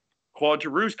 But then Claude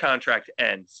Giroux's contract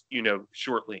ends,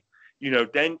 shortly.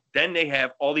 Then they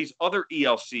have all these other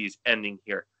ELCs ending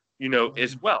here,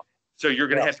 as well. So you're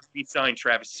going to have to re-sign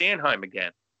Travis Sanheim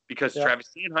again, because Travis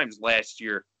Sanheim's last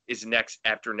year is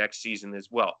after next season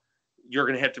as well. You're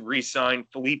going to have to re-sign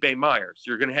Felipe Myers.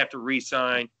 You're going to have to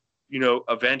re-sign,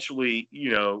 eventually,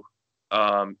 you'll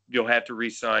have to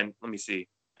re-sign, let me see.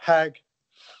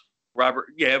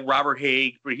 Robert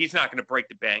Haig, but he's not going to break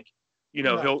the bank.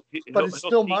 It's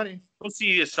still money. He'll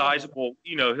see a sizable,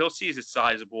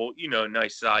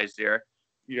 nice size there,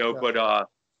 but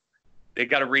they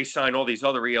got to re-sign all these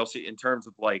other ELC in terms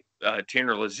of like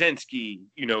Tanner Lazinski,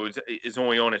 is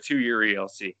only on a 2-year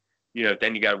ELC.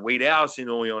 Then you got Wade Allison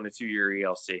only on a 2-year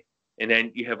ELC. And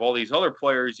then you have all these other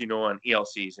players, on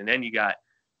ELCs. And then you got,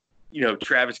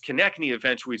 Travis Konechny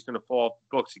eventually is going to fall off the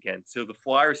books again. So the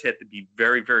Flyers have to be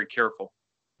very, very careful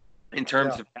in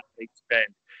terms of how they spend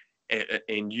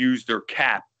and use their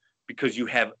cap, because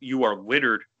you are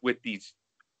littered with a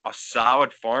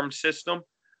solid farm system,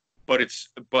 but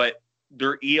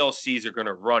their ELCs are going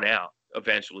to run out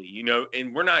eventually,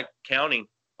 and we're not counting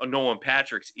a Nolan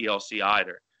Patrick's ELC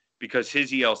either, because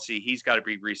his ELC, he's got to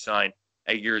be re-signed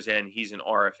at year's end. He's an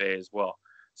RFA as well.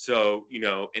 So,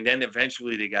 and then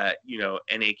eventually they got,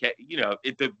 NAK,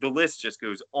 the list just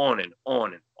goes on and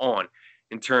on and on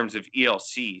in terms of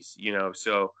ELCs,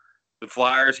 so the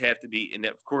Flyers have to be, and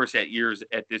of course at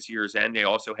this year's end, they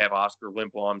also have Oscar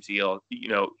Lindblom's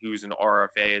who's an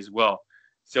RFA as well.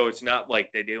 So it's not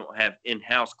like they don't have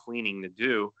in-house cleaning to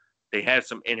do. They have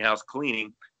some in-house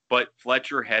cleaning, but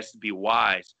Fletcher has to be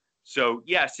wise. So,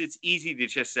 yes, it's easy to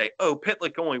just say,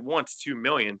 Pitlick only wants $2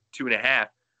 million, $2.5 million.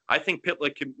 I think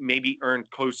Pitlick could maybe earn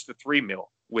close to $3 million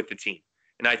with the team.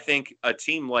 And I think a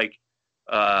team like,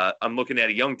 I'm looking at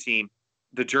a young team,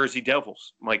 the Jersey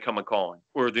Devils might come a-calling,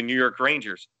 or the New York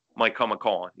Rangers might come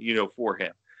a-calling, for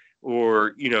him,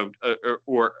 or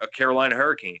a Carolina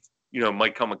Hurricanes.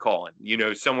 might come a calling.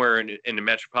 Somewhere in the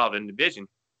Metropolitan Division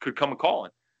could come a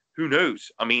calling. Who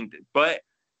knows? I mean, but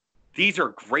these are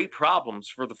great problems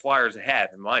for the Flyers to have.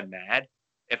 Am I mad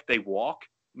if they walk?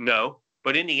 No.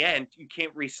 But in the end, you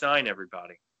can't re-sign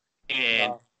everybody.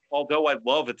 And although I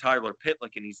love a Tyler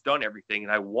Pitlick and he's done everything,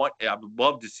 and I would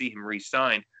love to see him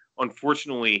re-sign,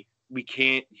 unfortunately, we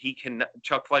can't.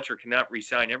 Chuck Fletcher cannot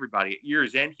re-sign everybody. At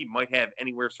year's end, he might have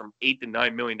anywhere from $8 to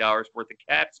 $9 million worth of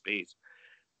cap space.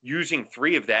 Using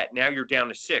 3 of that, now you're down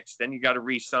to 6. Then you got to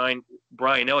re-sign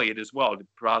Brian Elliott as well to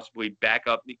possibly back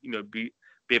up, be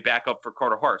a backup for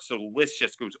Carter Hart. So the list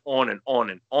just goes on and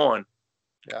on and on.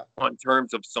 Yeah. On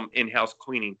terms of some in-house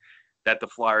cleaning that the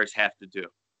Flyers have to do.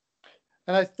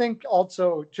 And I think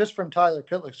also, just from Tyler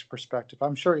Pitlick's perspective,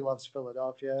 I'm sure he loves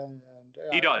Philadelphia. And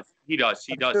he does. He does.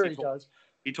 He does.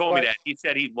 He told me that. He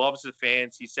said he loves the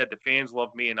fans. He said the fans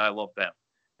love me and I love them.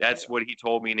 That's what he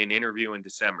told me in an interview in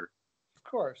December. Of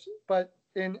course. But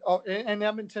in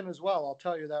Edmonton as well, I'll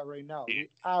tell you that right now.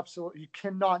 Absolutely. You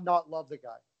cannot not love the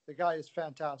guy. The guy is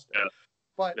fantastic. Yeah.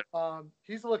 But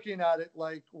he's looking at it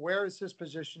like, where is his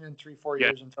position in 3-4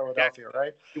 years in Philadelphia,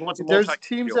 right? There's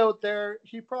teams out there.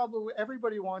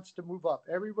 Everybody wants to move up.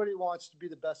 Everybody wants to be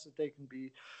the best that they can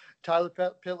be. Tyler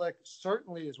Pitlick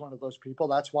certainly is one of those people.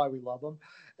 That's why we love him.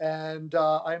 And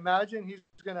I imagine he's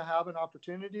going to have an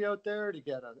opportunity out there to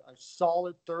get a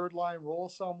solid third-line role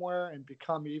somewhere and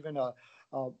become even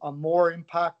a more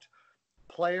impact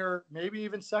player, maybe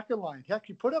even second line. Heck,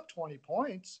 he put up 20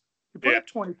 points. He put up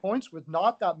 20 points with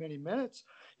not that many minutes.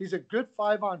 He's a good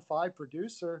 5-on-5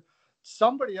 producer.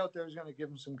 Somebody out there is going to give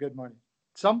him some good money.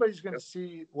 Somebody's going to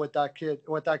see what that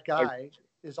guy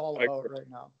is all about right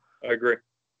now. I agree.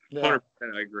 100%.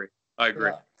 I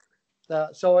agree.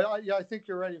 So I think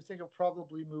you're right. I think he'll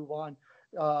probably move on,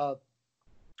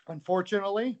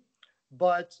 unfortunately.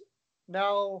 But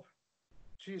now,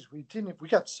 geez, we're going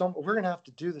to have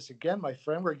to do this again, my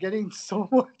friend. We're getting so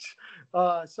much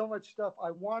stuff.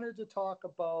 I wanted to talk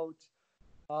about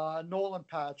Nolan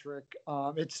Patrick.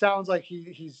 It sounds like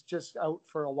he's just out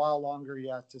for a while longer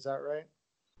yet. Is that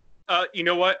right? You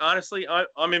know what? Honestly,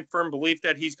 I'm in firm belief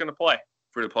that he's going to play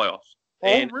for the playoffs.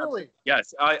 Oh, really?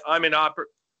 Yes.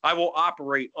 I will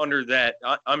operate under that.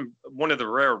 I'm one of the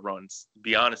rare runs, to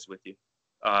be honest with you.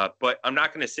 But I'm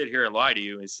not going to sit here and lie to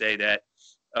you and say that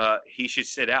he should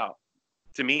sit out.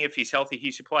 To me, if he's healthy,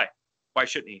 he should play. Why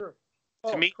shouldn't he? Sure.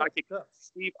 To me,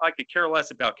 Steve, I could care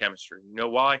less about chemistry. You know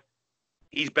why?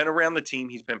 He's been around the team.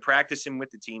 He's been practicing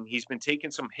with the team. He's been taking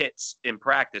some hits in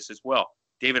practice as well.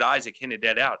 David Isaac hinted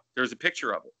that out. There's a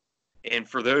picture of it. And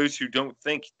for those who don't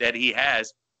think that he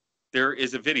has, there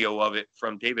is a video of it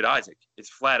from David Isaac. It's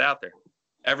flat out there.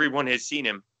 Everyone has seen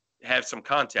him have some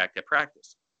contact at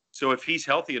practice. So if he's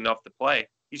healthy enough to play,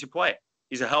 he should play.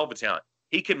 He's a hell of a talent.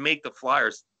 He can make the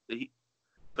Flyers.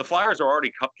 The Flyers are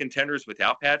already cup contenders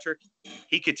without Patrick.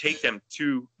 He could take them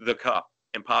to the cup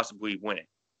and possibly win it.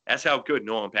 That's how good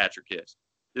Nolan Patrick is.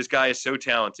 This guy is so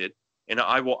talented, and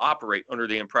I will operate under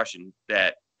the impression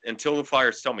that until the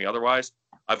Flyers tell me otherwise,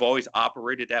 I've always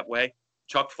operated that way.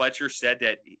 Chuck Fletcher said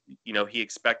that he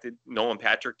expected Nolan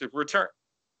Patrick to return.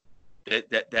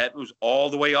 That was all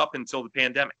the way up until the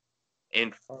pandemic.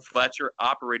 And Fletcher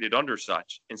operated under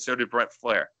such, and so did Brent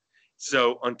Flair.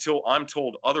 So until I'm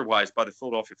told otherwise by the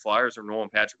Philadelphia Flyers or Nolan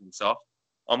Patrick himself,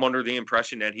 I'm under the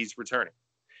impression that he's returning.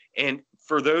 And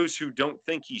for those who don't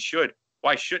think he should,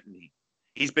 why shouldn't he?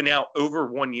 He's been out over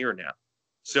 1 year now.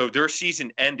 So their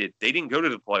season ended. They didn't go to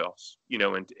the playoffs,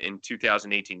 in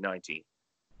 2018-19.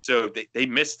 So they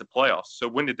missed the playoffs. So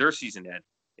when did their season end?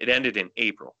 It ended in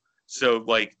April. So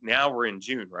now we're in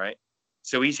June, right?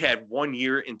 So he's had 1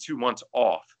 year and 2 months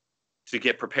off to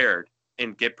get prepared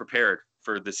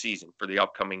for the season, for the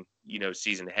upcoming,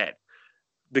 season ahead.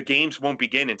 The games won't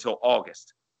begin until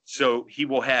August. So he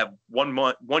will have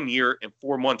 1 year and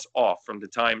 4 months off from the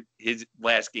time his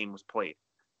last game was played.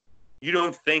 You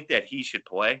don't think that he should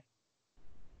play?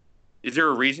 Is there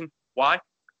a reason why?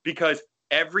 Because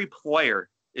every player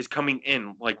is coming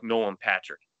in like Nolan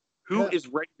Patrick. Who is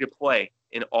ready to play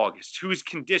in August? Who is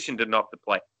conditioned enough to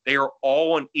play? They are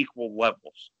all on equal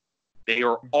levels.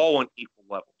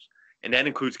 And that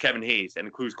includes Kevin Hayes. That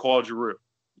includes Claude Giroux.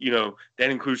 That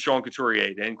includes Sean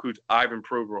Couturier. That includes Ivan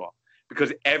Provorov.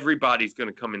 Because everybody's going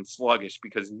to come in sluggish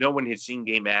because no one has seen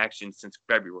game action since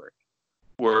February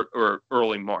or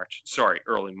early March.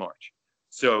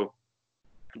 So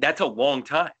that's a long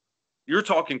time. You're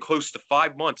talking close to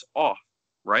 5 months off,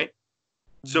 right?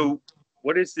 Mm-hmm. So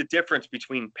what is the difference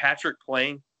between Patrick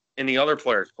playing and the other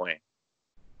players playing?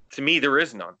 To me, there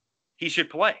is none. He should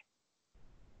play.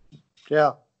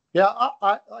 Yeah. Yeah,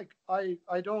 I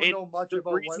don't And know much the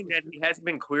about what reason was. that he hasn't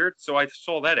been cleared, so I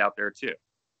saw that out there too.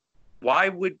 Why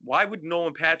would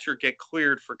Nolan Patrick get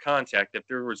cleared for contact if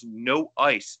there was no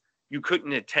ice? You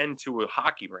couldn't attend to a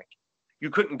hockey rink. You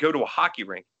couldn't go to a hockey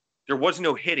rink. There was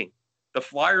no hitting. The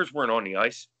Flyers weren't on the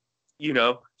ice,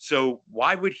 So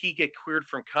why would he get cleared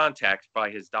from contact by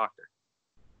his doctor?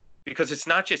 Because it's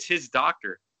not just his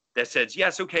doctor that says,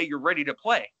 yes, okay, you're ready to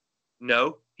play.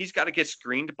 No, he's got to get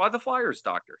screened by the Flyers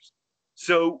doctors.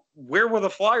 So where were the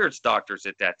Flyers doctors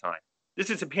at that time? This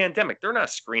is a pandemic. They're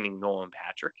not screening Nolan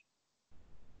Patrick.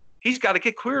 He's got to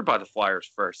get cleared by the Flyers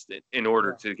first in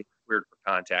order to get cleared for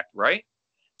contact, right?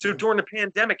 So during the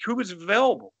pandemic, who was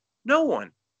available? No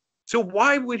one. So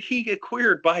why would he get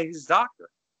cleared by his doctor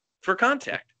for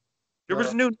contact? There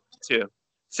was no need to.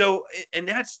 So, and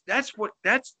that's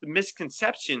the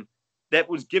misconception that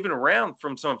was given around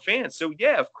from some fans. So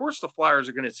yeah, of course the Flyers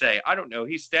are going to say, I don't know,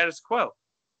 he's status quo.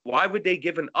 Why would they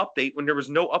give an update when there was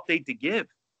no update to give?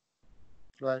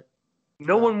 Right.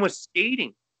 No one was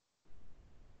skating.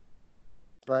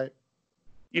 Right.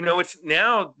 It's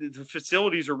now the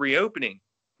facilities are reopening.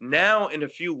 Now in a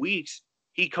few weeks,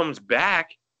 he comes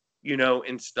back,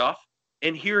 and stuff.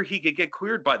 And here he could get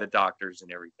cleared by the doctors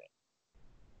and everything.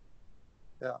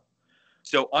 Yeah.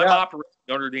 So I'm operating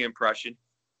under the impression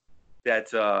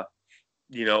that,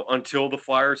 until the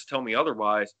Flyers tell me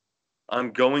otherwise,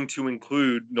 I'm going to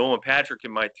include Nolan Patrick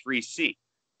in my 3C.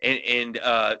 And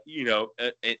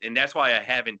that's why I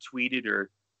haven't tweeted or,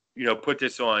 put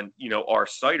this on, our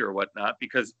site or whatnot,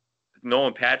 because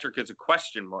Nolan Patrick is a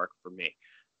question mark for me.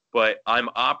 But I'm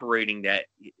operating that,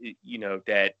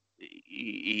 that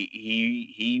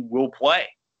he will play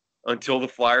until the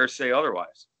Flyers say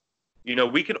otherwise.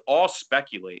 We could all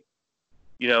speculate,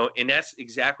 and that's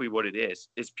exactly what it is.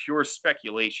 It's pure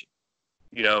speculation.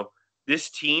 This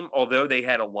team, although they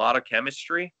had a lot of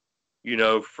chemistry,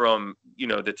 from,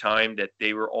 the time that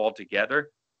they were all together,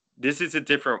 this is a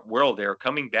different world. They're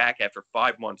coming back after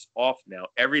 5 months off now.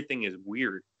 Everything is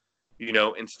weird,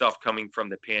 and stuff coming from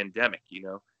the pandemic,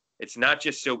 It's not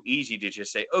just so easy to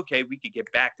just say, okay, we could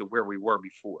get back to where we were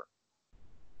before.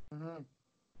 Mm-hmm.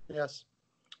 Yes.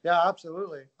 Yeah,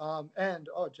 absolutely. And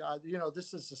John,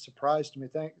 this is a surprise to me.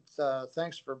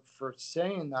 Thanks for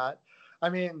saying that. I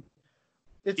mean,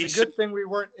 it's a good thing we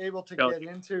weren't able to get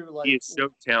into like. He is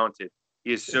so talented.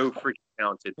 He is so freaking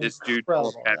talented. This dude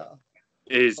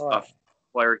is a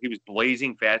player. He was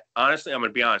blazing fast. Honestly, I'm going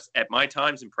to be honest. At my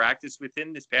times in practice with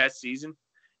him this past season,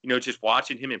 just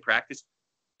watching him in practice,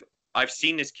 I've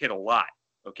seen this kid a lot.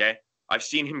 Okay, I've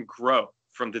seen him grow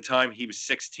from the time he was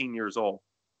 16 years old.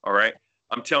 All right.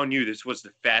 I'm telling you, this was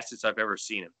the fastest I've ever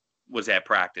seen him, was at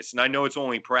practice. And I know it's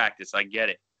only practice. I get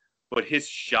it. But his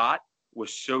shot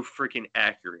was so freaking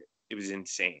accurate. It was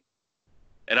insane.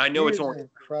 And I know it's only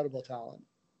incredible talent.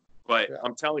 But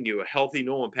I'm telling you, a healthy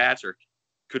Nolan Patrick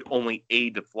could only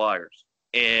aid the Flyers.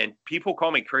 And people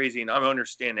call me crazy, and I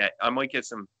understand that. I might get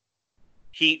some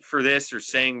heat for this or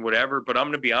saying whatever, but I'm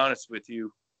going to be honest with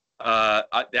you.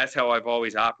 That's how I've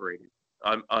always operated.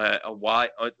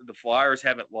 The Flyers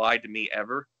haven't lied to me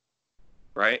ever,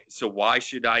 right? So why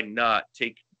should I not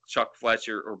take Chuck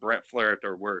Fletcher or Brent Flair at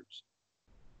their words?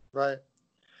 Right.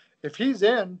 If he's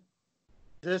in,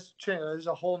 this is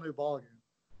a whole new ballgame.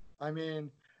 I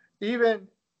mean, even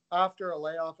after a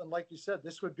layoff, and like you said,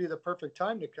 this would be the perfect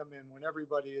time to come in when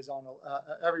everybody is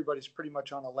everybody's pretty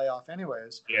much on a layoff,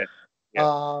 anyways. Yeah.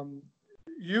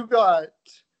 You got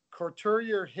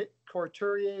Couturier,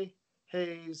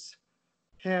 Hayes,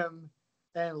 him,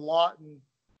 and Lawton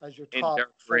as your top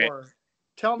four.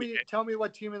 Tell me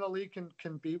what team in the league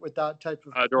can beat with that type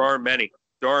of. There aren't many.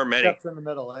 Depth in the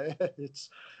middle.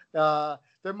 It's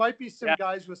there might be some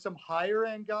guys with some higher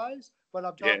end guys, but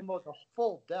I'm talking about the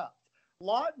full depth.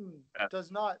 Lawton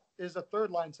is a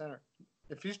third line center.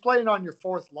 If he's playing on your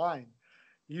fourth line,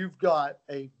 you've got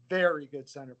a very good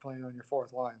center playing on your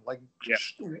fourth line,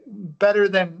 better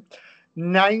than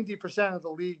 90% of the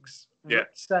league's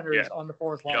centers on the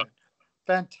fourth line.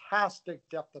 Fantastic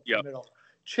depth up the middle.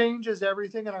 Changes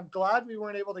everything, and I'm glad we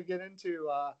weren't able to get into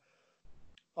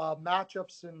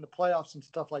matchups in the playoffs and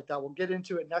stuff like that. We'll get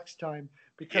into it next time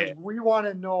because we want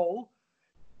to know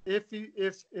if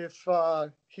he's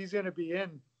going to be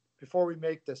in before we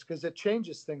make this, because it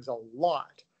changes things a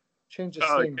lot. Things.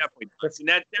 Definitely. And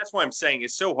that's why I'm saying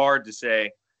it's so hard to say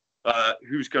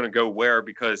who's going to go where,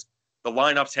 because the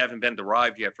lineups haven't been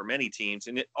derived yet for many teams.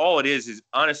 And all it is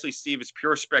honestly, Steve, it's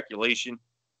pure speculation.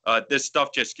 This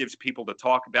stuff just gives people to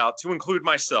talk about, to include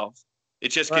myself. It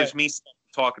just gives me something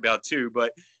to talk about too.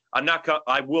 But I'm not.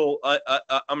 I'm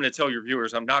going to tell your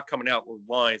viewers, I'm not coming out with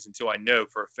lines until I know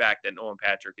for a fact that Nolan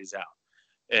Patrick is out.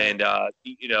 And,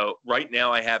 right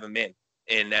now I have him in.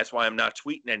 And that's why I'm not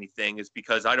tweeting anything, is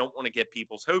because I don't want to get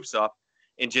people's hopes up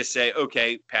and just say,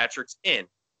 okay, Patrick's in,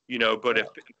 but if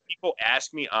people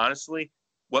ask me honestly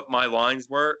what my lines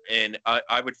were, and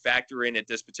I would factor in at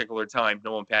this particular time,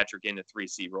 Nolan Patrick in the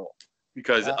 3C role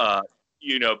because,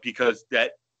 because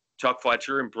that Chuck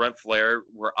Fletcher and Brent Flair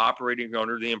were operating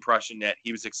under the impression that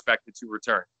he was expected to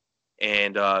return.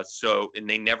 And and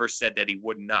they never said that he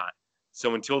would not.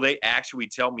 So until they actually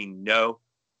tell me no,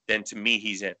 then to me,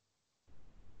 he's in.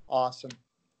 Awesome.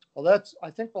 Well, I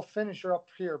think we'll finish her up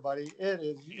here, buddy.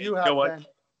 You have been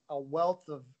a wealth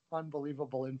of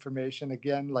unbelievable information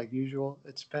again, like usual.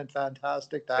 It's been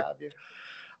fantastic to have you.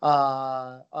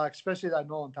 Especially that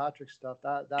Nolan Patrick stuff.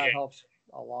 That helps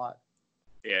a lot.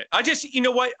 Yeah. I just,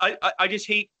 I just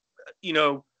hate,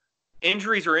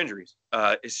 injuries are injuries.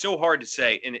 It's so hard to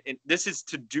say. And this is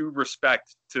to due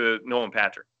respect to Nolan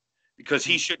Patrick, because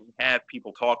he shouldn't have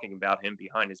people talking about him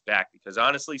behind his back. Because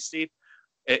honestly, Steve,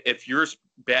 if you're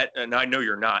bad, and I know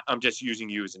you're not, I'm just using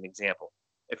you as an example.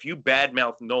 If you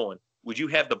badmouth Nolan, would you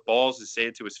have the balls to say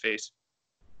it to his face?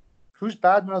 Who's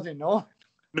badmouthing Nolan?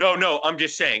 No, I'm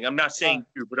just saying. I'm not saying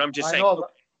you, but I'm just saying.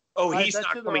 He's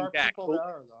not coming back.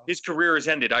 His career has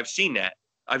ended. I've seen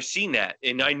that.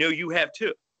 And I know you have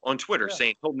too on Twitter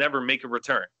saying he'll never make a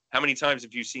return. How many times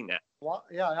have you seen that? Well,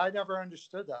 yeah, I never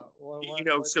understood that.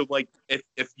 So like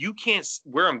if you can't,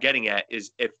 where I'm getting at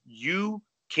is if you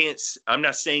can't, I'm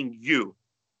not saying you,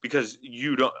 because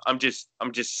you don't, I'm just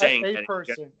saying a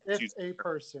person,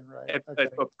 right? If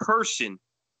a person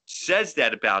says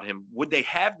that about him, would they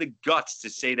have the guts to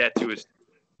say that to us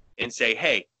and say,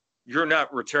 hey, you're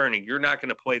not returning, you're not going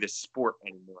to play this sport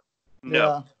anymore? No.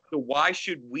 Yeah. So why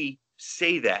should we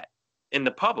say that to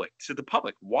the public?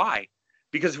 Why?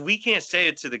 Because if we can't say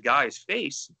it to the guy's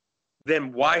face,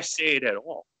 then why say it at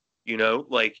all?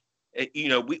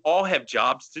 We all have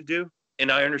jobs to do.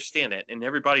 And I understand that. And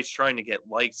everybody's trying to get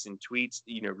likes and tweets,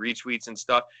 retweets and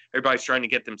stuff. Everybody's trying to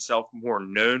get themselves more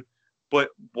known. But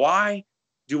why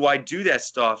do I do that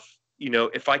stuff,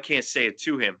 if I can't say it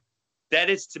to him? That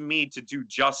is, to me, to do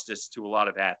justice to a lot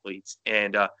of athletes.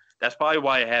 And that's probably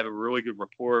why I have a really good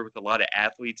rapport with a lot of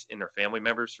athletes and their family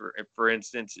members, for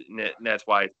instance. And that's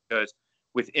why, because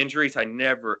with injuries, I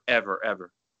never, ever,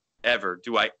 ever, ever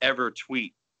do I ever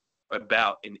tweet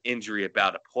about an injury,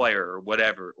 about a player or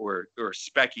whatever, or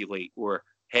speculate, or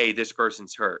hey, this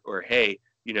person's hurt, or hey,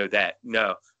 that.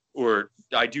 No. Or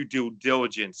I do due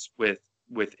diligence with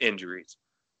injuries,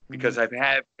 because I've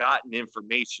gotten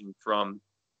information from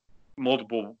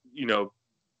multiple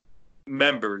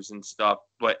members and stuff,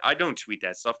 but I don't tweet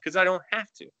that stuff because I don't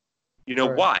have to.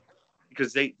 Right. Why?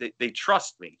 Because they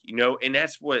trust me, and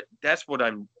that's what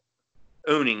I'm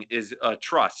owning, is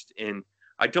trust. And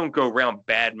I don't go around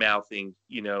bad mouthing,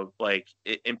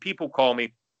 and people call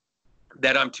me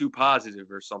that I'm too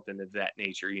positive or something of that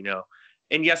nature,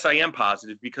 And yes, I am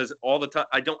positive, because all the time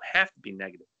I don't have to be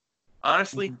negative.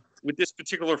 Honestly, with this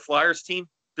particular Flyers team,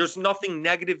 there's nothing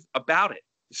negative about it.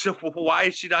 So why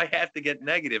should I have to get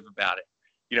negative about it?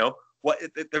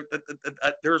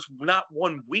 There's not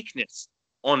one weakness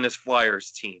on this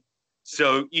Flyers team.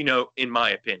 So, in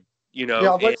my opinion.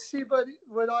 Yeah, but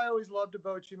what I always loved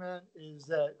about you, man, is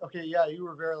that, okay, yeah, you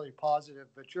were very positive,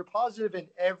 but you're positive in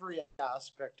every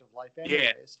aspect of life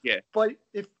anyways. Yeah. But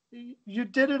if you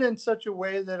did it in such a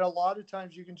way that a lot of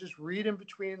times you can just read in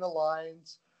between the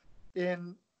lines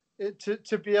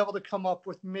to be able to come up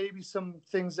with maybe some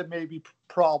things that may be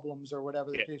problems or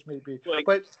whatever the case may be.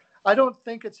 But I don't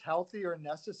think it's healthy or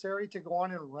necessary to go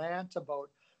on and rant about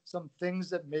some things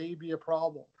that may be a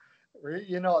problem.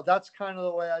 That's kind of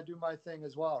the way I do my thing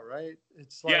as well, right?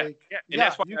 It's like, and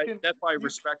that's why I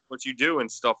respect what you do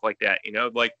and stuff like that.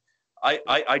 Like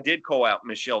I did call out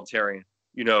Michelle Therrien,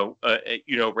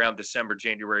 around December,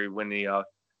 January, when the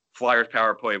Flyers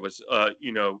power play was,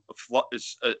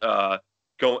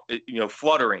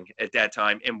 fluttering at that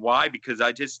time. And why? Because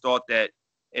I just thought that,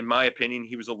 in my opinion,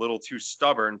 he was a little too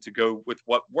stubborn to go with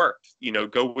what worked.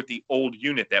 Go with the old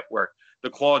unit that worked. The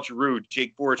Claude Giroux,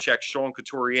 Jake Voracek, Sean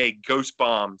Couturier, Ghost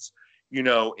Bombs,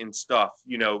 and stuff,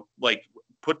 like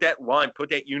put that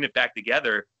unit back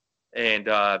together. And,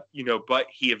 but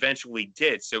he eventually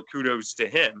did. So kudos to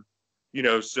him,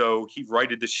 so he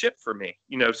righted the ship for me,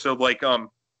 so like,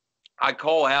 I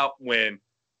call out when,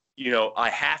 I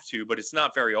have to, but it's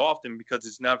not very often, because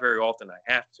it's not very often I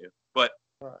have to. But,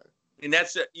 right. And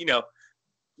that's,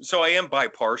 so I am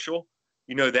bipartial,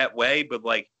 that way. But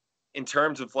like, in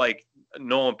terms of like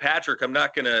Nolan Patrick, I'm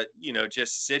not going to,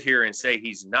 just sit here and say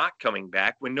he's not coming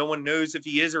back when no one knows if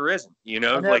he is or isn't,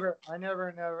 I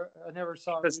never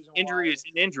saw a reason injury why. is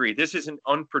an injury. This is an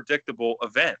unpredictable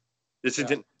event. This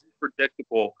is an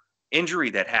unpredictable injury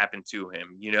that happened to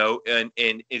him,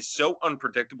 and it's so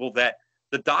unpredictable that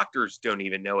the doctors don't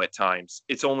even know at times.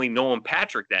 It's only Nolan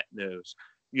Patrick that knows,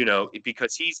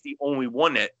 because he's the only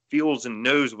one that feels and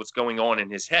knows what's going on in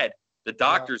his head. The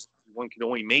doctors, one can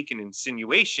only make an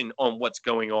insinuation on what's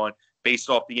going on based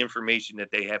off the information that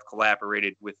they have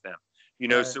collaborated with them.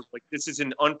 So like this is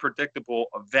an unpredictable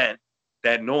event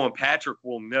that Nolan Patrick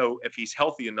will know if he's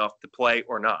healthy enough to play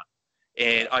or not.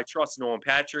 And I trust Nolan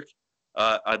Patrick.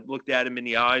 I looked at him in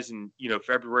the eyes in,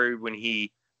 February when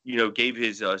he, gave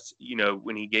his,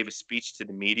 when he gave a speech to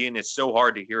the media. And it's so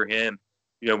hard to hear him,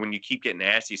 when you keep getting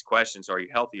asked these questions, are you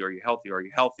healthy? Are you healthy? Are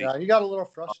you healthy? Yeah, he got a little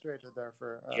frustrated there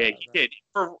he did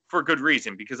for good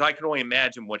reason, because I can only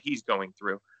imagine what he's going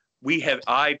through.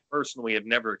 I personally have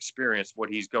never experienced what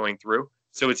he's going through.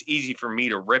 So it's easy for me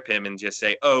to rip him and just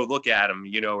say, oh, look at him,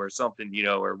 or something,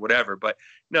 or whatever. But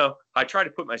no, I try to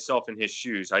put myself in his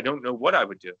shoes. I don't know what I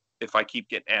would do if I keep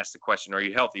getting asked the question, are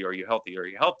you healthy? Are you healthy? Are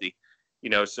you healthy?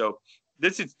 So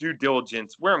this is due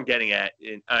diligence. Where I'm getting at,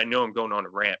 and I know I'm going on a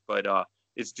rant, but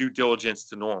it's due diligence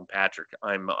to Nolan Patrick.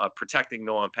 I'm protecting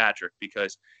Nolan Patrick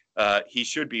because he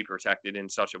should be protected in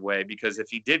such a way, because if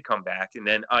he did come back and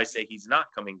then I say he's not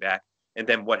coming back, and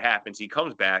then what happens? He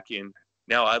comes back and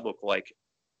now I look like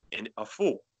a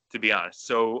fool, to be honest.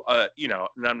 So,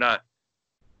 and I'm not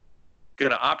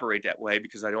going to operate that way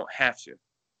because I don't have to.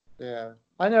 Yeah.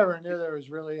 I never knew there was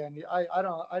really any,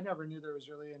 I never knew there was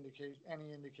really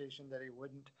any indication that he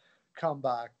wouldn't come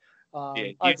back.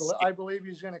 I believe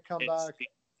he's going to come back.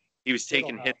 He was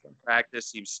taking hits in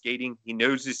practice. He was skating. He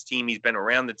knows his team. He's been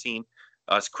around the team.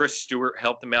 Chris Stewart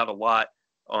helped him out a lot,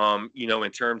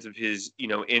 in terms of his,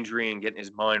 injury and getting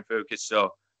his mind focused.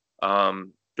 So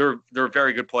they're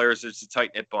very good players. It's a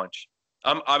tight-knit bunch.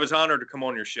 I was honored to come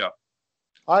on your show.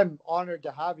 I'm honored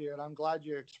to have you, and I'm glad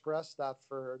you expressed that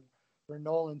for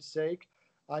Nolan's sake.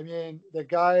 I mean, the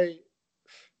guy,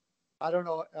 I don't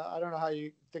know how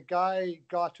the guy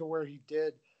got to where he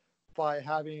did by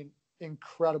having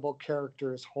incredible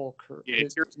character his whole career. Yeah,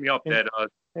 it tears me up that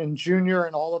and junior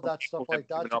and all of that stuff like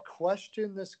that. To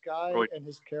question this guy and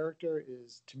his character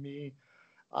is, to me,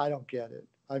 I don't get it.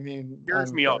 I mean,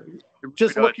 tears me up.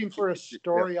 Just looking for a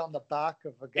story on the back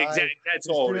of a guy that's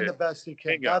who's all doing the best he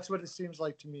can. That's what it seems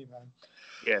like to me, man.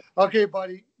 Yeah. Okay,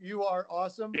 buddy, you are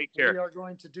awesome. Take care. We are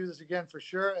going to do this again for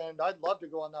sure, and I'd love to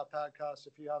go on that podcast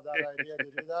if you have that idea to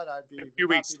do that. I'd be in a few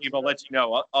weeks, Steve. I'll let you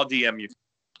know. I'll DM you.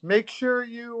 Make sure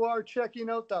you are checking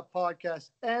out that podcast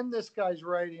and this guy's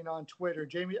writing on Twitter,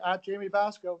 Jamey at Jamey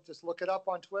Baskow. Just look it up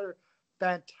on Twitter.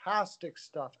 Fantastic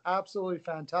stuff. Absolutely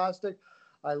fantastic.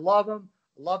 I love him.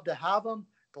 Love to have him.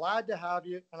 Glad to have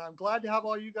you. And I'm glad to have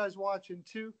all you guys watching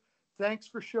too. Thanks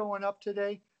for showing up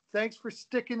today. Thanks for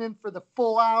sticking in for the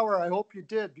full hour. I hope you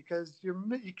did, because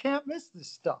you can't miss this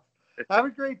stuff. Have a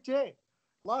great day.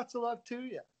 Lots of love to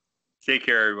you. Take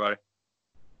care, everybody.